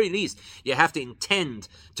 at the very least, you have to intend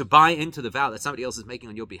to buy into the vow that somebody else is making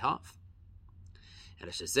on your behalf.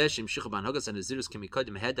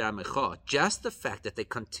 Just the fact that they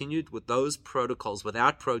continued with those protocols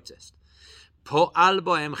without protest, that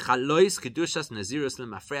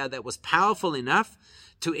was powerful enough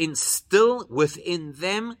to instill within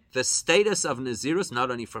them the status of Nazirus,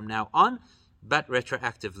 not only from now on, but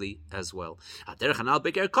retroactively as well.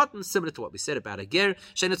 Similar to what we said about a ger,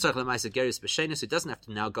 who doesn't have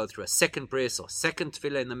to now go through a second bris or second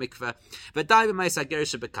tefillah in the mikveh.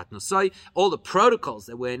 All the protocols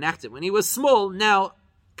that were enacted when he was small now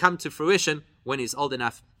come to fruition when he's old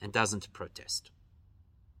enough and doesn't protest.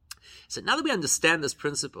 So now that we understand this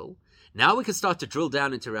principle, now we can start to drill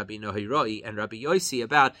down into Rabbi Nohiroi and Rabbi Yossi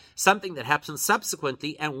about something that happened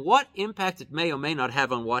subsequently and what impact it may or may not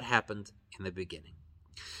have on what happened in the beginning.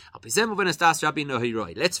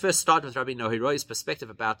 Let's first start with Rabbi Nohiroi's perspective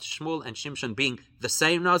about Shmuel and Shimshon being the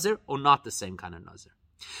same Nazir or not the same kind of Nazir.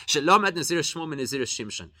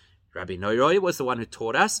 Rabbi Nohiroi was the one who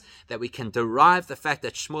taught us that we can derive the fact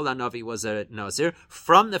that Shmuel HaNavi was a Nazir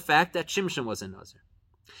from the fact that Shimshon was a Nazir.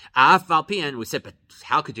 And we said, but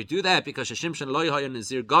how could you do that? Because Shimshon lo yahya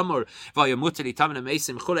nazir gamor v'yamuter litamen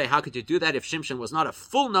ameisim chulei. How could you do that if Shimshon was not a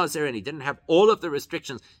full Nazir and he didn't have all of the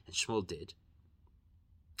restrictions, and Shmuel did?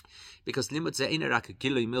 Because limud ze'ein rak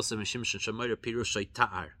gilui milsa Shimshon shamoyer pirush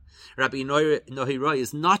ta'ar. Rabbi Nohiroi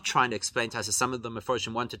is not trying to explain to us, as some of the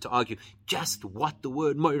Meforshim wanted to argue, just what the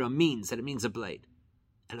word moira means, that it means a blade.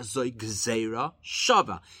 It's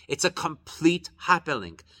a complete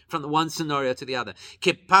hyperlink from the one scenario to the other.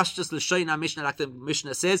 Like the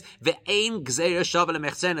Mishnah says, and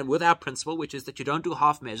with our principle, which is that you don't do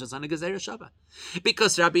half measures on a Gezeira Shava.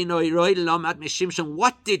 Because Rabbi Nohiroi lamad mishimshon,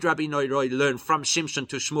 what did Rabbi Nohiroi learn from Shimshon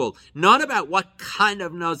to Shmuel? Not about what kind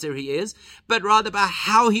of Nazir he is, but rather about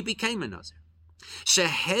how he became a Nazir.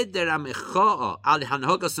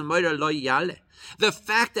 The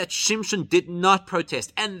fact that Shimshon did not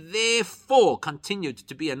protest and therefore continued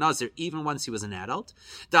to be a Nazir even once he was an adult,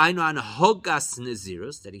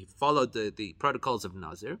 that he followed the protocols of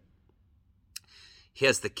Nazir.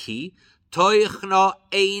 Here's the key. Rabbi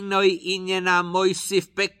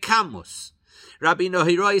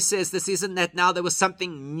Nohiroi says this isn't that now there was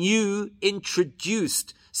something new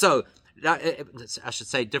introduced. So, I should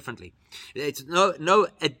say differently. It's no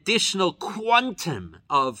additional quantum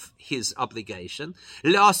of his obligation.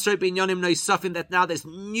 That now there's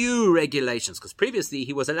new regulations, because previously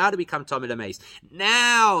he was allowed to become Tomei Lameis.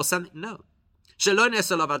 Now something no.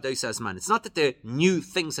 It's not that there are new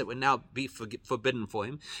things that would now be forbidden for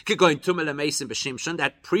him.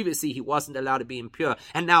 That previously he wasn't allowed to be impure,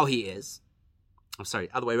 and now he is. I'm sorry,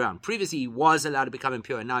 other way around. Previously he was allowed to become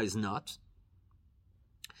impure and now he's not.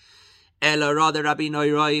 Ella rather Rabbi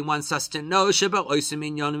Noiroi wants us to know it's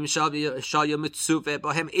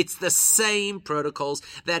the same protocols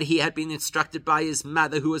that he had been instructed by his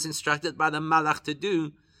mother, who was instructed by the Malach to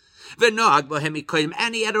do.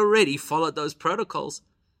 And he had already followed those protocols.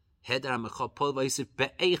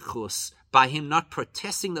 By him not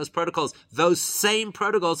protesting those protocols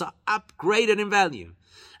are upgraded in value.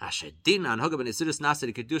 That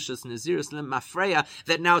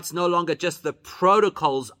now it's no longer just the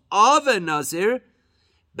protocols of a Nazir,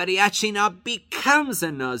 but he actually now becomes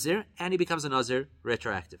a Nazir, and he becomes a Nazir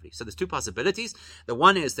retroactively. So there's two possibilities. The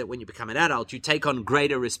one is that when you become an adult, you take on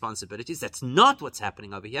greater responsibilities. That's not what's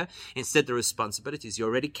happening over here. Instead, the responsibilities you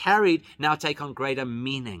already carried now take on greater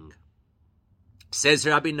meaning. Says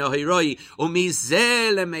Rabbi Nohiroi,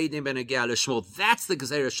 that's the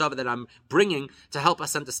Gezerah Shava that I'm bringing to help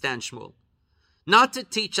us understand Shmuel. Not to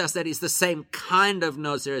teach us that he's the same kind of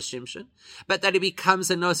Nazir as Shimshon, but that he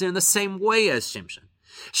becomes a Nazir in the same way as Shimshon.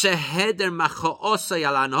 The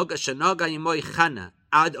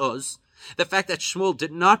fact that Shmuel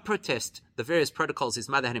did not protest the various protocols his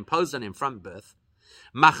mother had imposed on him from birth,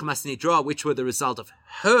 Machmas Nidra, which were the result of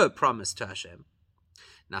her promise to Hashem,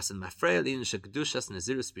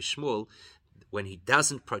 when he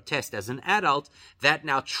doesn't protest as an adult, that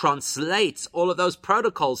now translates all of those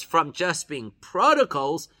protocols from just being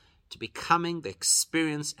protocols to becoming the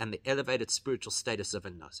experience and the elevated spiritual status of a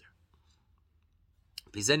Nazir.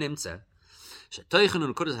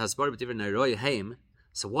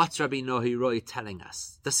 So what's Rabbi Nohiroi telling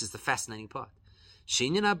us? This is the fascinating part.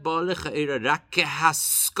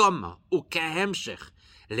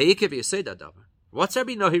 What's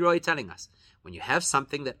Rabbi Nohiroi telling us? When you have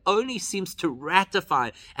something that only seems to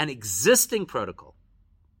ratify an existing protocol,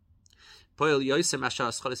 it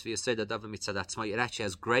actually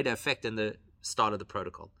has greater effect in the start of the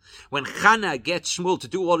protocol. When Chana gets Shmuel to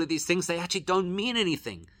do all of these things, they actually don't mean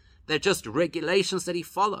anything. They're just regulations that he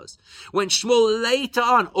follows. When Shmuel later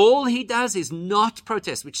on, all he does is not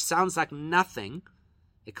protest, which sounds like nothing,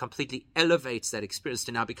 it completely elevates that experience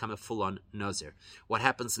to now become a full-on Nazir. What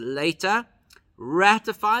happens later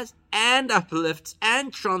ratifies and uplifts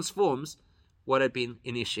and transforms what had been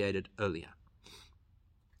initiated earlier.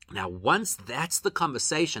 Now, once that's the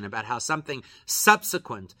conversation about how something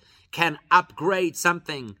subsequent can upgrade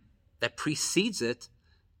something that precedes it,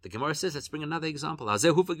 the Gemara says, let's bring another example.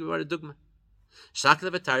 The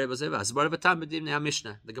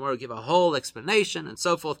Gemara will give a whole explanation and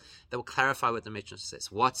so forth that will clarify what the Mishnah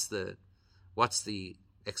says. What's the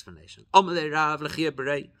explanation? Rav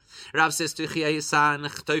says to Chia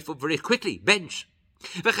Yisan, quickly, bench.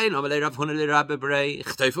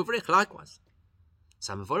 Likewise.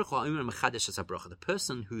 The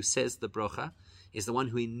person who says the bracha is the one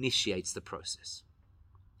who initiates the process.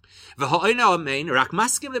 The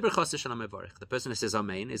person who says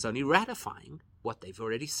Amen is only ratifying what they've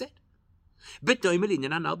already said. Which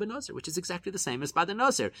is exactly the same as by the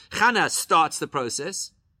Nazir. Chana starts the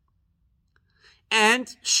process,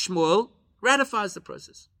 and Shmuel ratifies the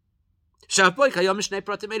process. Same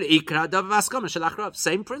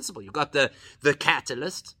principle. You've got the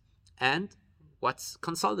catalyst and what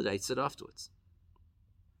consolidates it afterwards.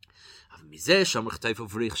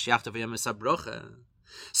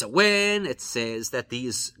 So when it says that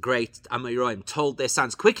these great Amoraim told their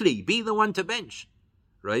sons, quickly, be the one to bench,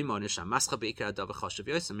 that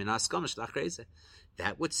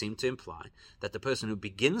would seem to imply that the person who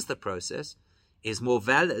begins the process is more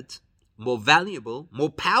valid, more valuable, more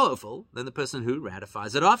powerful than the person who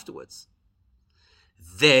ratifies it afterwards.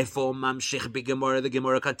 Therefore, the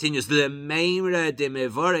Gemara continues,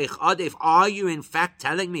 are you in fact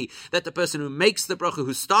telling me that the person who makes the bracha,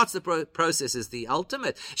 who starts the process, is the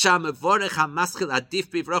ultimate?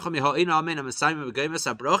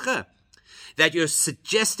 That you're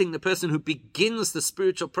suggesting the person who begins the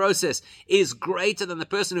spiritual process is greater than the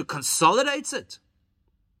person who consolidates it?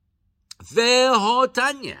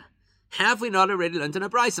 Have we not already learned in a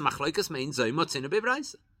Braisa? Machlokas means zoimotzina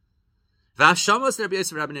bebraisa. And it's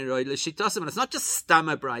not just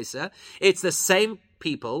Stama Braisa, it's the same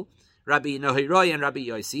people, Rabbi Nohiroi and Rabbi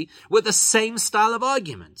Yossi, with the same style of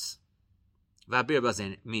arguments.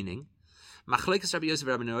 Meaning, Machlekes Rabbi Yossi and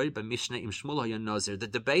Rabbi Nohiroi by Mishnah im Shmuel hayon Nazir. The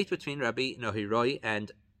debate between Rabbi Nohiroi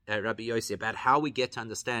and Rabbi Yossi about how we get to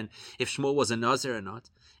understand if Shmuel was a Nazir or not,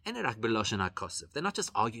 they're not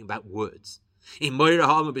just arguing about words.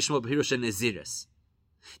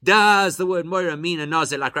 Does the word Moira mean a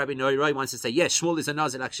Nazir like Rabbi Nohiroi wants to say, yes, Shmuel is a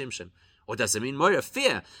Nazir like Shimshon? Or does it mean Moira,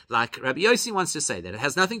 fear, like Rabbi Yossi wants to say, that it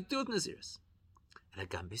has nothing to do with Naziris?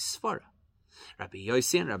 Rabbi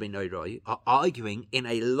Yossi and Rabbi Noiroi are arguing in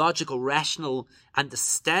a logical, rational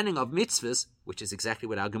understanding of mitzvahs, which is exactly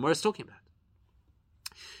what our Gemara is talking about.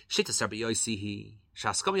 Shittas Rabbi Yossi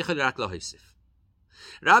Shaskam Yechol Rak Lohosif.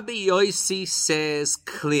 Rabbi Yossi says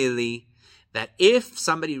clearly that if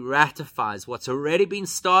somebody ratifies what's already been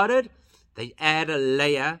started, they add a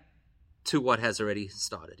layer to what has already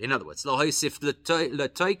started. In other words, means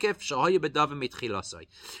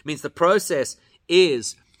the process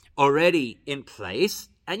is already in place,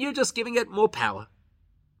 and you're just giving it more power.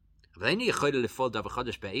 But Rabbi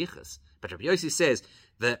Yossi says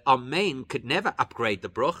the Amen could never upgrade the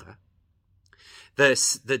bracha.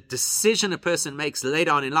 The decision a person makes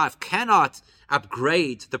later on in life cannot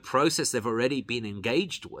upgrade the process they've already been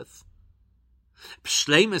engaged with.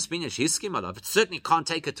 It certainly can't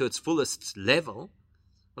take it to its fullest level.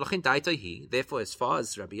 Therefore, as far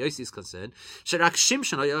as Rabbi Yossi is concerned,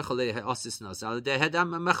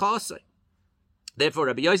 therefore,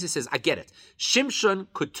 Rabbi Yossi says, I get it. Shimshon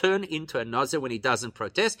could turn into a nazir when he doesn't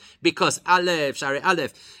protest, because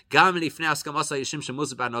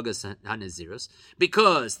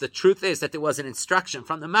because the truth is that there was an instruction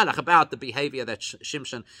from the Malach about the behavior that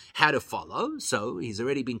Shimshon had to follow, so he's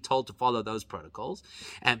already been told to follow those protocols.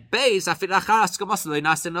 And and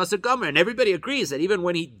everybody agrees that even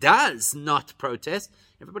when he does not protest,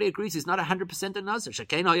 everybody agrees he's not 100% a nazir.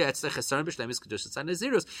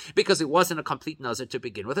 Because it wasn't a complete nazir to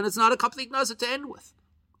begin with, and it's not a complete nazir to end with.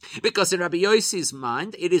 Because in Rabbi Yossi's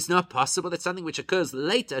mind, it is not possible that something which occurs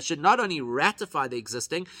later should not only ratify the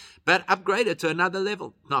existing, but upgrade it to another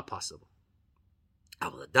level. Not possible.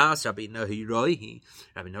 Rabbi Noiroi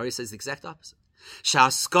says the exact opposite.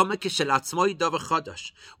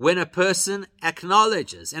 When a person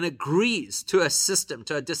acknowledges and agrees to a system,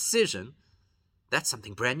 to a decision, that's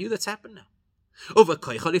something brand new that's happened now.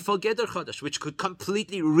 Which could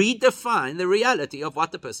completely redefine the reality of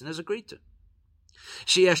what the person has agreed to.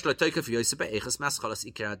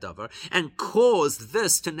 And cause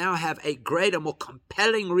this to now have a greater, more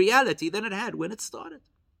compelling reality than it had when it started.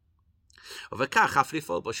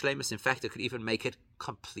 In fact, it could even make it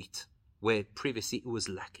complete, where previously it was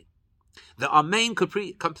lacking. The Amen could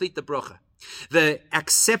complete the bracha. The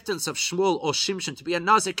acceptance of Shmuel or Shimshon to be a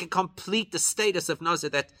Nazir can complete the status of Nazir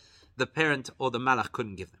that the parent or the Malach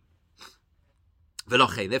couldn't give them.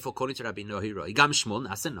 Therefore, according to Rabbi Noiroi,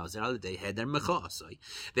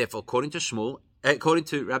 therefore, according to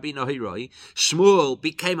Rabbi Noiroi, Shmuel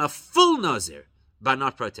became a full Nazir by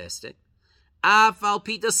not protesting.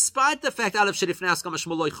 Despite the fact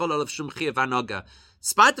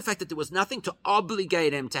despite the fact that there was nothing to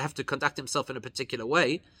obligate him to have to conduct himself in a particular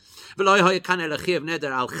way, it's only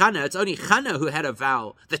Chana who had a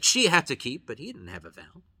vow that she had to keep, but he didn't have a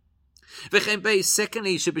vow.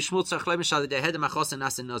 Secondly,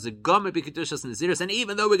 and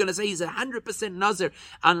even though we're going to say he's 100% Nazir,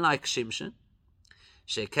 unlike Shimshon,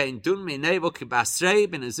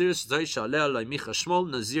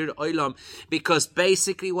 because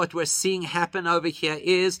basically what we're seeing happen over here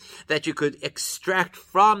is that you could extract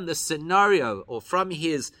from the scenario or from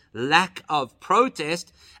his lack of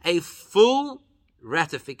protest a full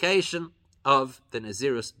ratification of the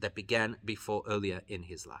Nazirus that began before earlier in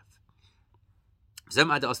his life. And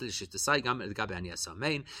now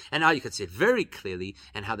you can see it very clearly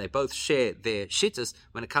and how they both share their shittas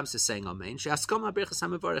when it comes to saying Amen.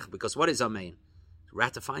 Because what is Amen?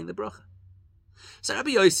 Ratifying the bracha. So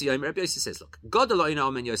Rabbi Yossi says, look,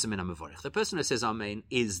 the person who says Amen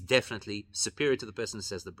is definitely superior to the person who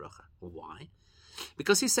says the bracha. Why?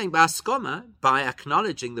 Because he's saying by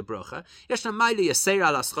acknowledging the bracha, it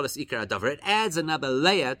adds another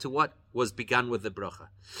layer to what was begun with the bracha.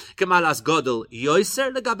 In other words,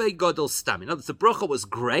 the bracha was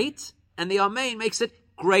great, and the Amen makes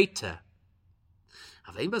it greater.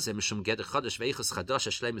 But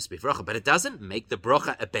it doesn't make the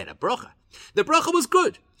bracha a better bracha. The bracha was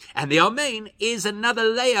good, and the Amen is another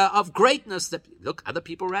layer of greatness that, look, other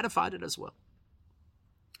people ratified it as well.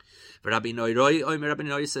 But Rabbi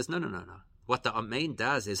Noiroi says, no. What the Amen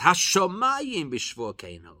does is, Hashomayim b'shvur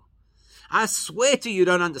keinu. I swear to you,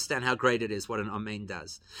 don't understand how great it is what an Amen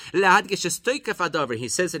does. He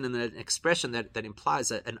says it in an expression that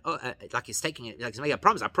implies like he's taking it, like he's making a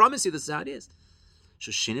promise. I promise you this is how it is.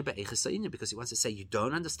 Because he wants to say you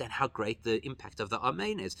don't understand how great the impact of the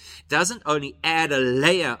Amen is. It doesn't only add a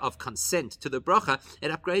layer of consent to the bracha, it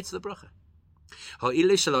upgrades the bracha.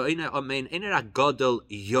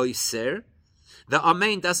 The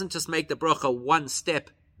Amen doesn't just make the bracha one step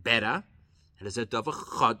better. And as a davar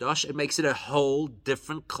chadash, it makes it a whole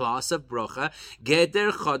different class of bracha.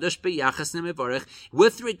 Geder chadash b'yachas nemevorech,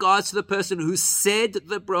 with regards to the person who said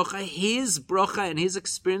the bracha, his bracha and his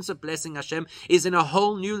experience of blessing Hashem is in a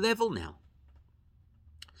whole new level now.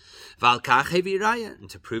 And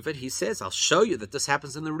to prove it, he says, I'll show you that this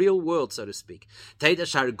happens in the real world, so to speak. Look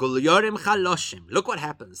what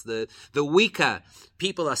happens. The weaker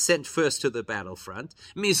people are sent first to the battlefront.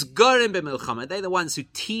 They're the ones who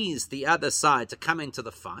tease the other side to come into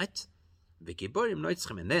the fight. And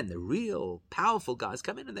then the real powerful guys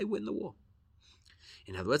come in and they win the war.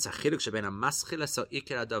 In other words, what's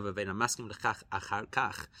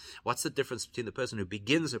the difference between the person who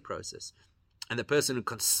begins a process and the person who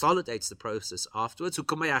consolidates the process afterwards?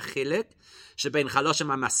 Says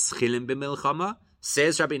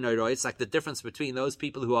Rabbi Neuroi, it's like the difference between those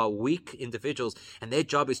people who are weak individuals and their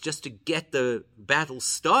job is just to get the battle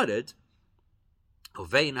started,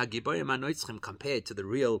 compared to the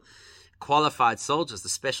real qualified soldiers, the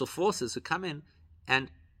special forces who come in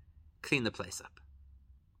and clean the place up.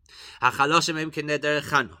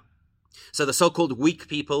 So the so-called weak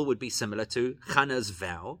people would be similar to Chana's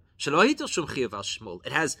vow.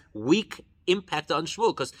 It has weak impact on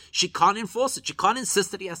Shmuel because she can't enforce it. She can't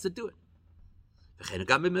insist that he has to do it.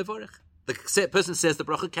 The person says the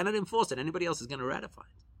bracha cannot enforce it. Anybody else is going to ratify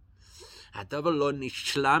it.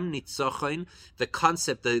 The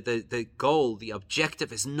concept, the goal, the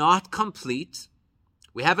objective is not complete.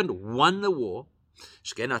 We haven't won the war.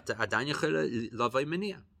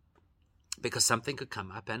 Because something could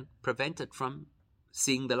come up and prevent it from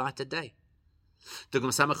seeing the light of day.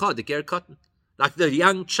 Like the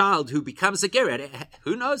young child who becomes a ger,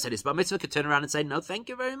 who knows that his bar mitzvah could turn around and say, no, thank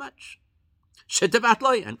you very much.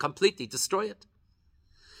 And completely destroy it.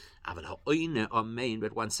 But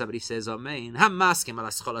when somebody says amen,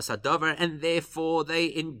 and therefore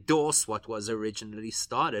they endorse what was originally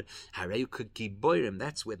started,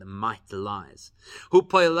 that's where the might lies.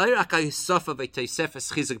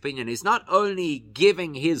 He's not only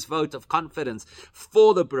giving his vote of confidence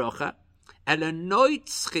for the bracha,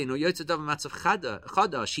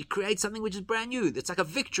 he creates something which is brand new. It's like a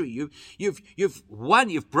victory. You've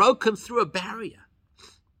won. You've broken through a barrier.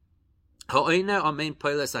 The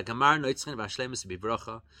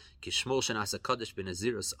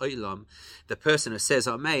person who says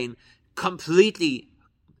amen completely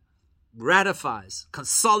ratifies,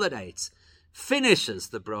 consolidates, finishes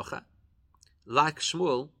the bracha, like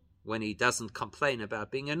Shmuel, when he doesn't complain about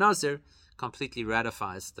being a Nazir, completely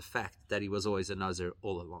ratifies the fact that he was always a Nazir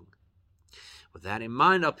all along. With that in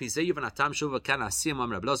mind, and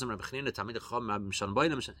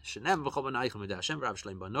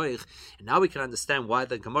now we can understand why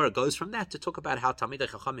the Gemara goes from that to talk about how Talmidei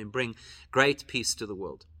Chachamim bring great peace to the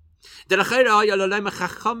world. Why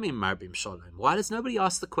does nobody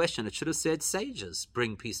ask the question? It should have said sages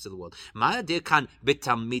bring peace to the world.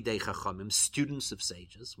 Students of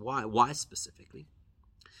sages. Why specifically?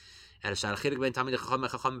 The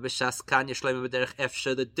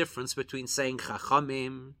difference between saying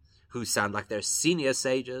Chachamim, who sound like they're senior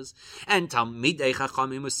sages, and Talmidei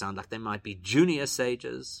Chachamim, who sound like they might be junior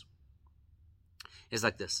sages, is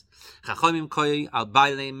like this. Chachamim koi al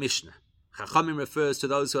bailei Mishnah. Chachamim refers to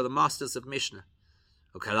those who are the masters of Mishnah.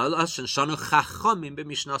 Or Shanu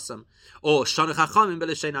Chachamim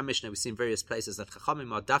b'leshena Mishnah. We see in various places that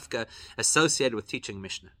Chachamim are dafka associated with teaching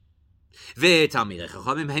Mishnah. And obviously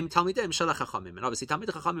Talmidei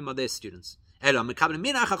Chachamim are their students. They're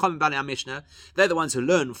the ones who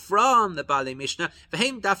learn from the Baalei Mishnah.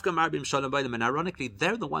 And ironically,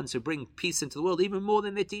 they're the ones who bring peace into the world even more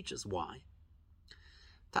than their teachers. Why?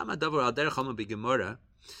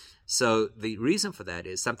 So the reason for that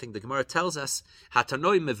is something the Gemara tells us.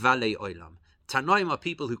 Tanoim are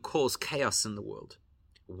people who cause chaos in the world.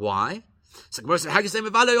 Why? So the Gemara says, how can you say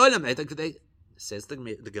mevalei olam? Says the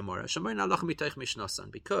Gemara,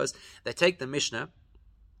 because they take the Mishnah,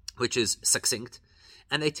 which is succinct,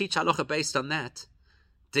 and they teach halacha based on that.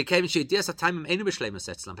 But they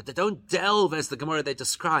don't delve, as the Gemara there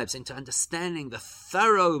describes, into understanding the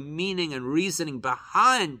thorough meaning and reasoning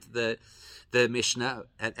behind the Mishnah,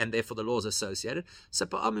 and therefore the laws associated. So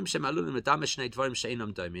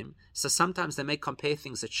sometimes they may compare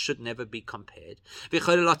things that should never be compared,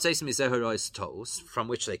 from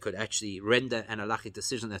which they could actually render an halachic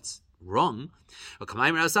decision that's wrong. As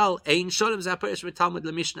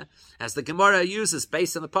the Gemara uses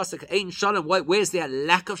based on the pasuk, Ein Shalom, where's there a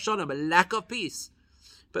lack of Shalom, a lack of peace?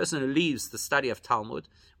 A person who leaves the study of Talmud,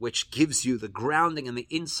 which gives you the grounding and the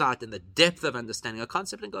insight and the depth of understanding a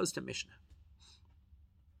concept, and goes to Mishnah.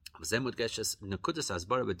 So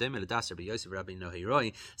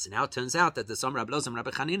now it turns out that the Som Rabbi Lozim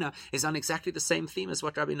Rabbi Chanina is on exactly the same theme as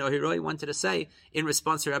what Rabbi Nohiroi wanted to say in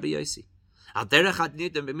response to Rabbi Yossi.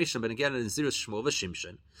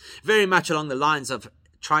 Very much along the lines of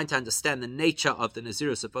trying to understand the nature of the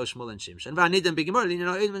Nazirus of Shmuel and Shimshon,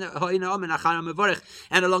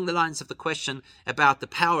 and along the lines of the question about the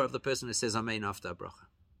power of the person who says Amen after a bracha.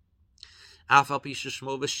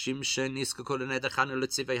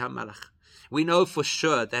 We know for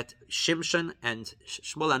sure that Shimshon and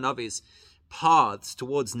Shmuel Hanavi's paths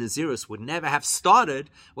towards Nazirus would never have started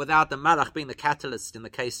without the Malach being the catalyst in the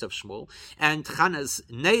case of Shmuel, and Chana's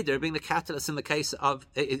Neder being the catalyst in the case of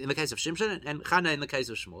Shimshon, and Chana in the case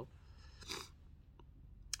of Shmuel.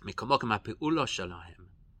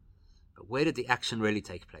 But where did the action really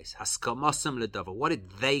take place? What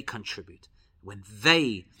did they contribute when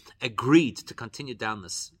they agreed to continue down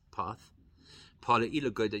this path? As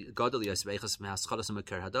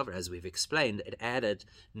we've explained, it added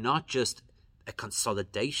not just a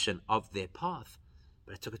consolidation of their path,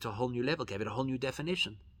 but it took it to a whole new level, gave it a whole new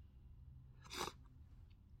definition.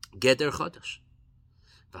 Geder Chodesh.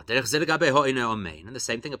 And the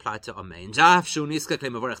same thing applied to Amen.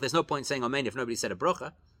 There's no point saying Amen if nobody said a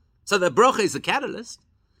bracha. So the bracha is the catalyst.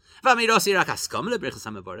 And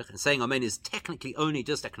saying Amen is technically only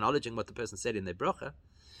just acknowledging what the person said in their bracha.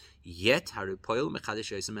 Yet, the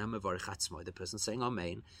person saying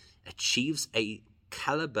Amen achieves a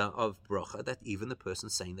caliber of bracha that even the person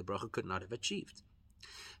saying the bracha could not have achieved.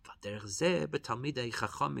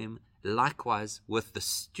 Likewise with the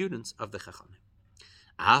students of the Chachamim.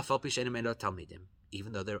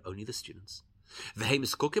 Even though they're only the students. They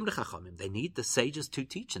need the sages to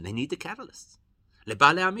teach and they need the catalysts.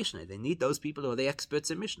 They need those people who are the experts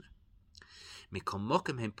in Mishnah. Yet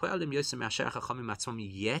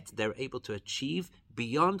they're able to achieve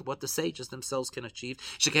beyond what the sages themselves can achieve,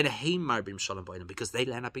 because they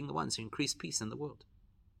end up being the ones who increase peace in the world.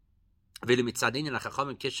 Whereas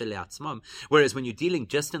when you're dealing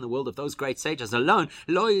just in the world of those great sages alone,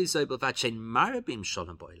 not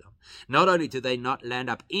only do they not land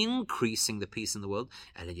up increasing the peace in the world,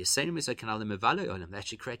 they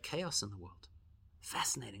actually create chaos in the world.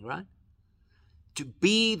 Fascinating, right? To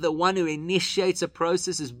be the one who initiates a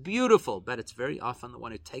process is beautiful, but it's very often the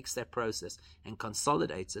one who takes that process and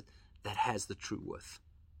consolidates it that has the true worth.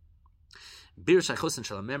 So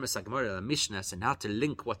now to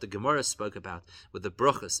link what the Gemara spoke about with the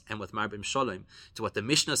brachas and with Marbim Shalom to what the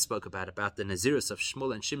Mishnah spoke about the Nazirus of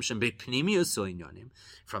Shmuel and Shimshon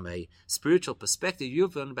from a spiritual perspective,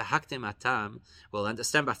 we'll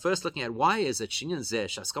understand by first looking at why is it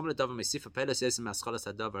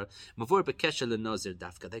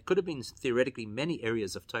there could have been theoretically many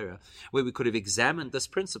areas of Torah where we could have examined this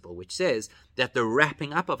principle, which says that the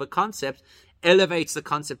wrapping up of a concept elevates the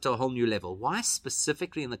concept to a whole new level. Why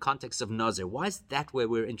specifically in the context of Nazir? Why is that where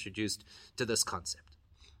we're introduced to this concept?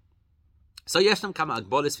 So the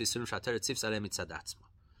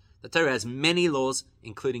Torah has many laws,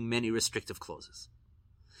 including many restrictive clauses.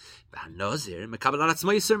 And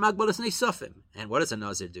what does a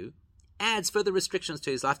Nazir do? Adds further restrictions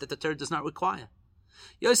to his life that the Torah does not require.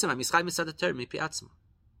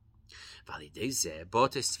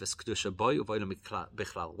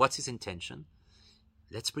 What's his intention?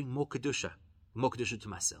 Let's bring more kedusha to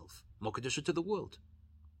myself, more kedusha to the world.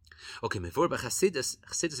 Okay, Chassidus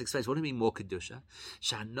explains, what do you mean more kedusha?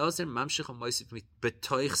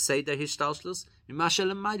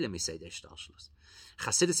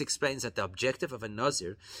 Chassidus explains that the objective of a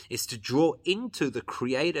Nazir is to draw into the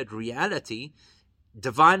created reality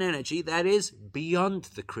divine energy that is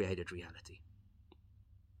beyond the created reality.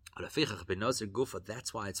 That's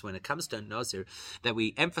why it's when it comes to a Nazir that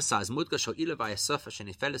we emphasize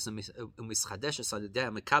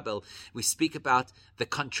we speak about the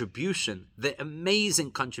contribution, the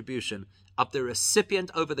amazing contribution of the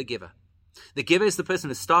recipient over the giver. The giver is the person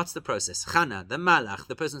who starts the process, Chana, the Malach,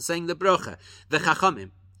 the person saying the brocha, the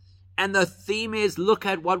Chachamim. And the theme is, look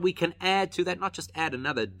at what we can add to that, not just add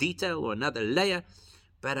another detail or another layer,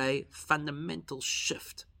 but a fundamental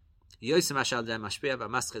shift. And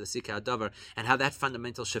how that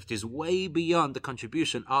fundamental shift is way beyond the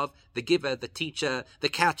contribution of the giver, the teacher, the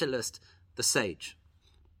catalyst, the sage.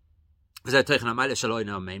 Which is the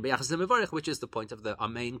point of the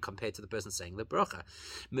Amen compared to the person saying the bracha.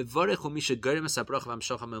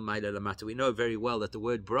 We know very well that the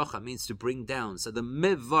word bracha means to bring down. So the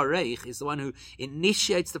mevarech is the one who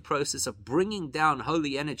initiates the process of bringing down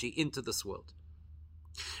holy energy into this world.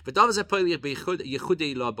 Because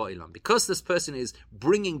this person is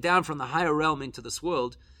bringing down from the higher realm into this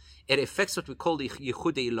world, it affects what we call the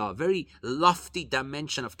Yichudei Ilah, a very lofty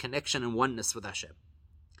dimension of connection and oneness with Hashem.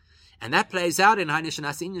 And that plays out in which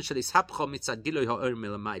means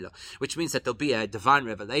that there'll be a divine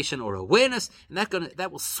revelation or awareness, and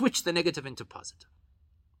that will switch the negative into positive.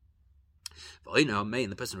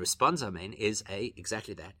 The person who responds, amen, is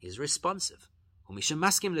exactly that, is responsive.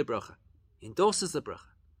 He endorses the bracha.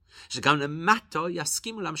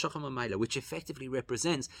 Which effectively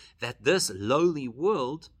represents that this lowly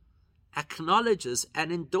world acknowledges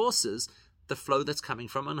and endorses the flow that's coming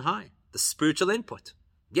from on high, the spiritual input.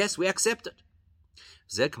 Yes, we accept it.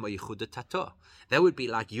 That would be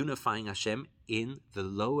like unifying Hashem in the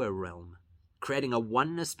lower realm, creating a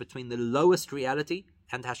oneness between the lowest reality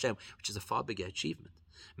and Hashem, which is a far bigger achievement.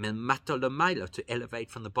 To elevate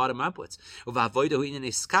from the bottom upwards.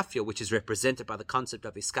 Which is represented by the concept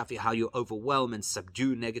of iskafia, how you overwhelm and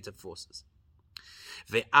subdue negative forces.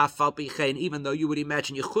 Even though you would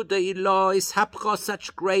imagine Yichudei Ilah is hapcha,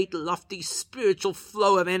 such great, lofty, spiritual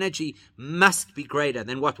flow of energy must be greater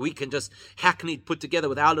than what we can just hackneyed put together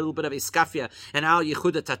with our little bit of iskafia and our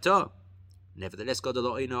Yichudei Tato. Nevertheless,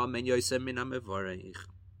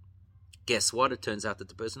 guess what? It turns out that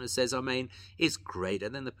the person who says Amen is greater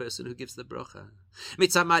than the person who gives the bracha.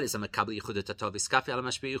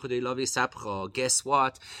 Guess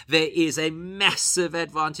what? There is a massive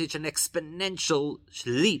advantage, an exponential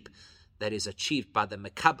leap that is achieved by the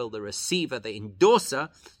mekabel, the receiver, the endorser,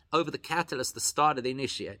 over the catalyst, the starter, the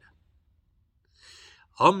initiator.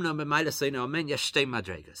 Now,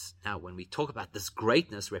 when we talk about this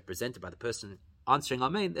greatness represented by the person answering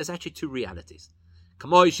Amen, there's actually two realities.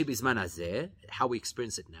 How we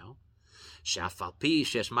experience it now.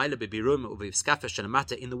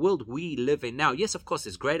 In the world we live in now, yes, of course,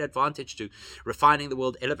 there's great advantage to refining the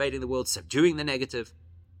world, elevating the world, subduing the negative.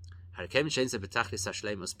 But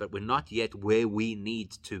we're not yet where we need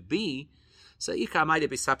to be. So in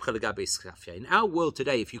our world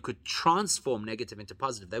today, if you could transform negative into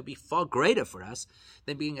positive, that would be far greater for us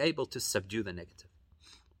than being able to subdue the negative.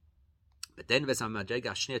 But then there's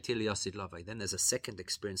a second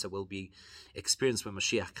experience that will be experienced when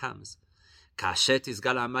Mashiach comes. What's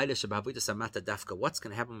going to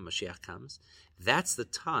happen when Mashiach comes? That's the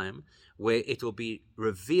time where it will be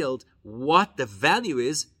revealed what the value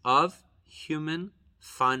is of human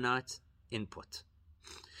finite input.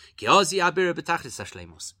 That's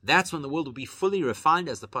when the world will be fully refined,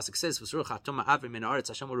 as the pasuk says,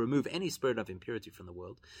 Hashem will remove any spirit of impurity from the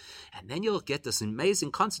world. And then you'll get this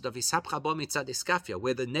amazing concept of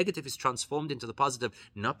where the negative is transformed into the positive,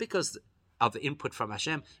 not because of the input from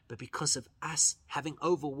Hashem, but because of us having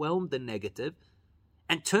overwhelmed the negative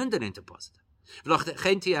and turned it into positive.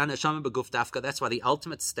 That's why the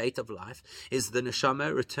ultimate state of life is the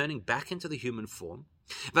neshama returning back into the human form.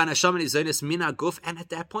 And at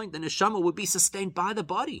that point, the neshama will be sustained by the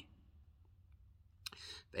body.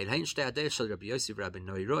 And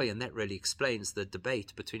that really explains the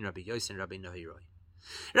debate between Rabbi Yossi and Rabbi Nohiroi.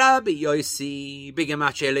 Rabbi Yossi, big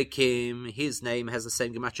gematria Elikim, his name has the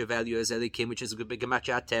same gematria value as Elikim, which is a big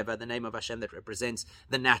gematria Ateva, the name of Hashem that represents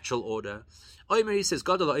the natural order. He says,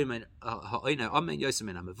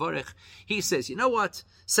 he says, you know what?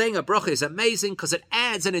 Saying a bracha is amazing because it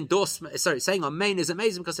adds an endorsement. Saying Amen is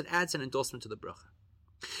amazing because it adds an endorsement to the bracha.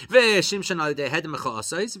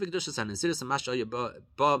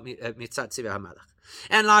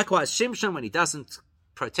 And likewise, Shimshon, when he doesn't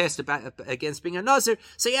protest against being a Nazir,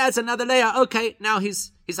 so he adds another layer. Okay, now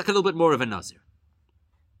he's like a little bit more of a Nazir.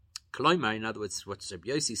 In other words, what Rabbi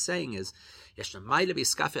Yossi is saying is, he's saying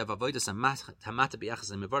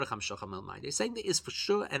there is for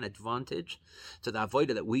sure an advantage to the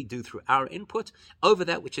avodah that we do through our input over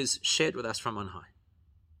that which is shared with us from on high.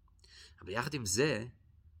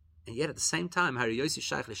 And yet at the same time, Yossi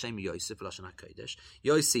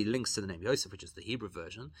links to the name Yosef, which is the Hebrew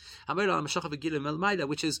version,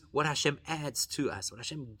 which is what Hashem adds to us, what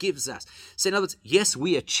Hashem gives us. So in other words, yes,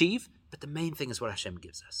 we achieve, but the main thing is what Hashem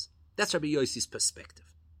gives us. That's Rabbi Yossi's perspective.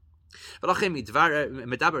 Rabbi Yossi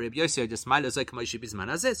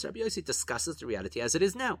discusses the reality as it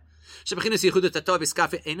is now.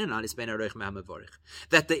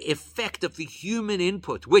 That the effect of the human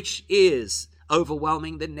input, which is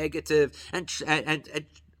overwhelming the negative and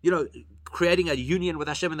creating a union with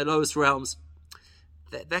Hashem in the lowest realms,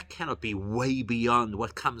 that cannot be way beyond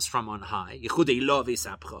what comes from on high.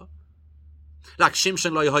 Like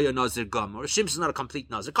Shimshon lo yehoya nazir gomer, Shimshon's not a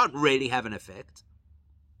complete nazir, can't really have an effect.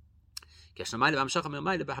 Because Rabbi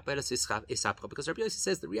Yossi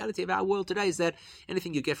says the reality of our world today is that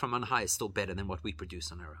anything you get from on high is still better than what we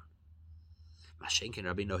produce on our own. Mashenkin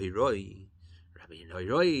Rabbi Nohiroi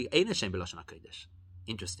ain't Hashem b'lashon hakodesh.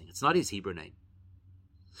 Interesting. It's not his Hebrew name.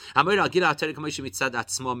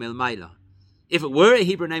 If it were a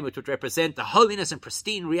Hebrew name, it would represent the holiness and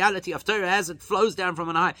pristine reality of Torah as it flows down from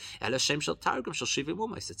on high. It's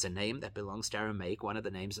a name that belongs to Aramaic, one of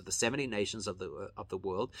the names of the 70 nations of the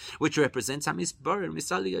world, which represents something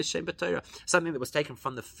that was taken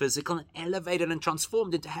from the physical and elevated and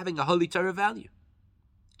transformed into having a holy Torah value.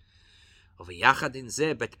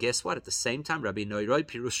 But guess what? At the same time, Rabbi Noiroi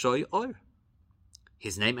Pirushoy Or.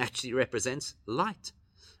 His name actually represents light.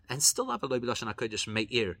 And still Avaloi B'Lashon HaKodesh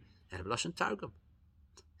Meir and B'Lashon Targum.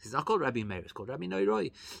 He's not called Rabbi Meir, it's called Rabbi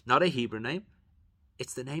Noiroi. Not a Hebrew name.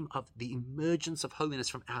 It's the name of the emergence of holiness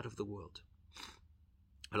from out of the world.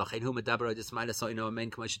 Therefore,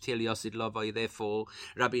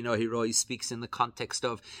 Rabbi Noiroi speaks in the context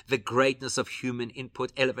of the greatness of human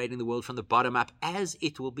input, elevating the world from the bottom up, as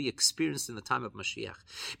it will be experienced in the time of Mashiach.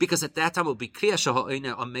 Because at that time will be clear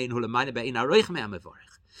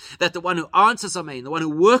that the one who answers Amen, the one who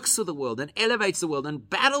works through the world and elevates the world and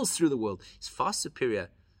battles through the world, is far superior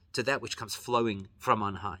to that which comes flowing from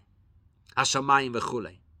on high. Hashamayim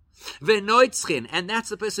v'chulei. And that's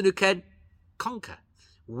the person who can conquer,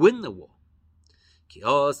 win the war.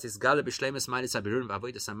 Because in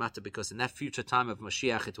that future time of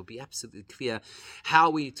Mashiach, it will be absolutely clear how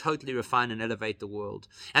we totally refine and elevate the world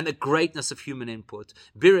and the greatness of human input.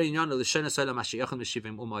 When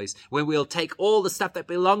we'll take all the stuff that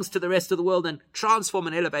belongs to the rest of the world and transform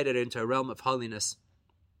and elevate it into a realm of holiness.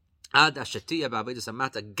 To the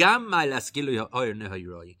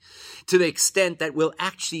extent that we'll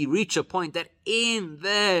actually reach a point that in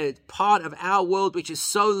the part of our world which is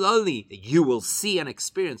so lowly, you will see and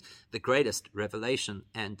experience the greatest revelation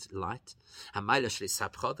and light.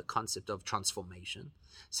 The concept of transformation.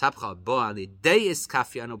 Will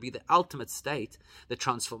be the ultimate state, the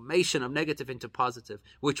transformation of negative into positive,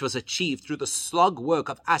 which was achieved through the slog work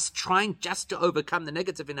of us trying just to overcome the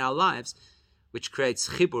negative in our lives, which creates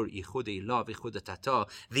chibur yichudi love yichudatato,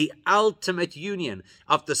 the ultimate union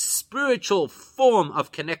of the spiritual form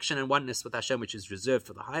of connection and oneness with Hashem, which is reserved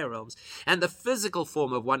for the higher realms, and the physical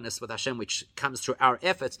form of oneness with Hashem, which comes through our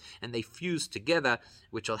efforts, and they fuse together,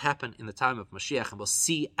 which will happen in the time of Mashiach, and we'll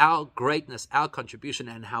see our greatness, our contribution,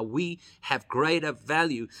 and how we have greater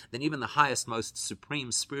value than even the highest, most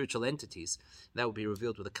supreme spiritual entities. That will be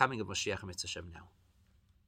revealed with the coming of Mashiach and Mitzvah Hashem now.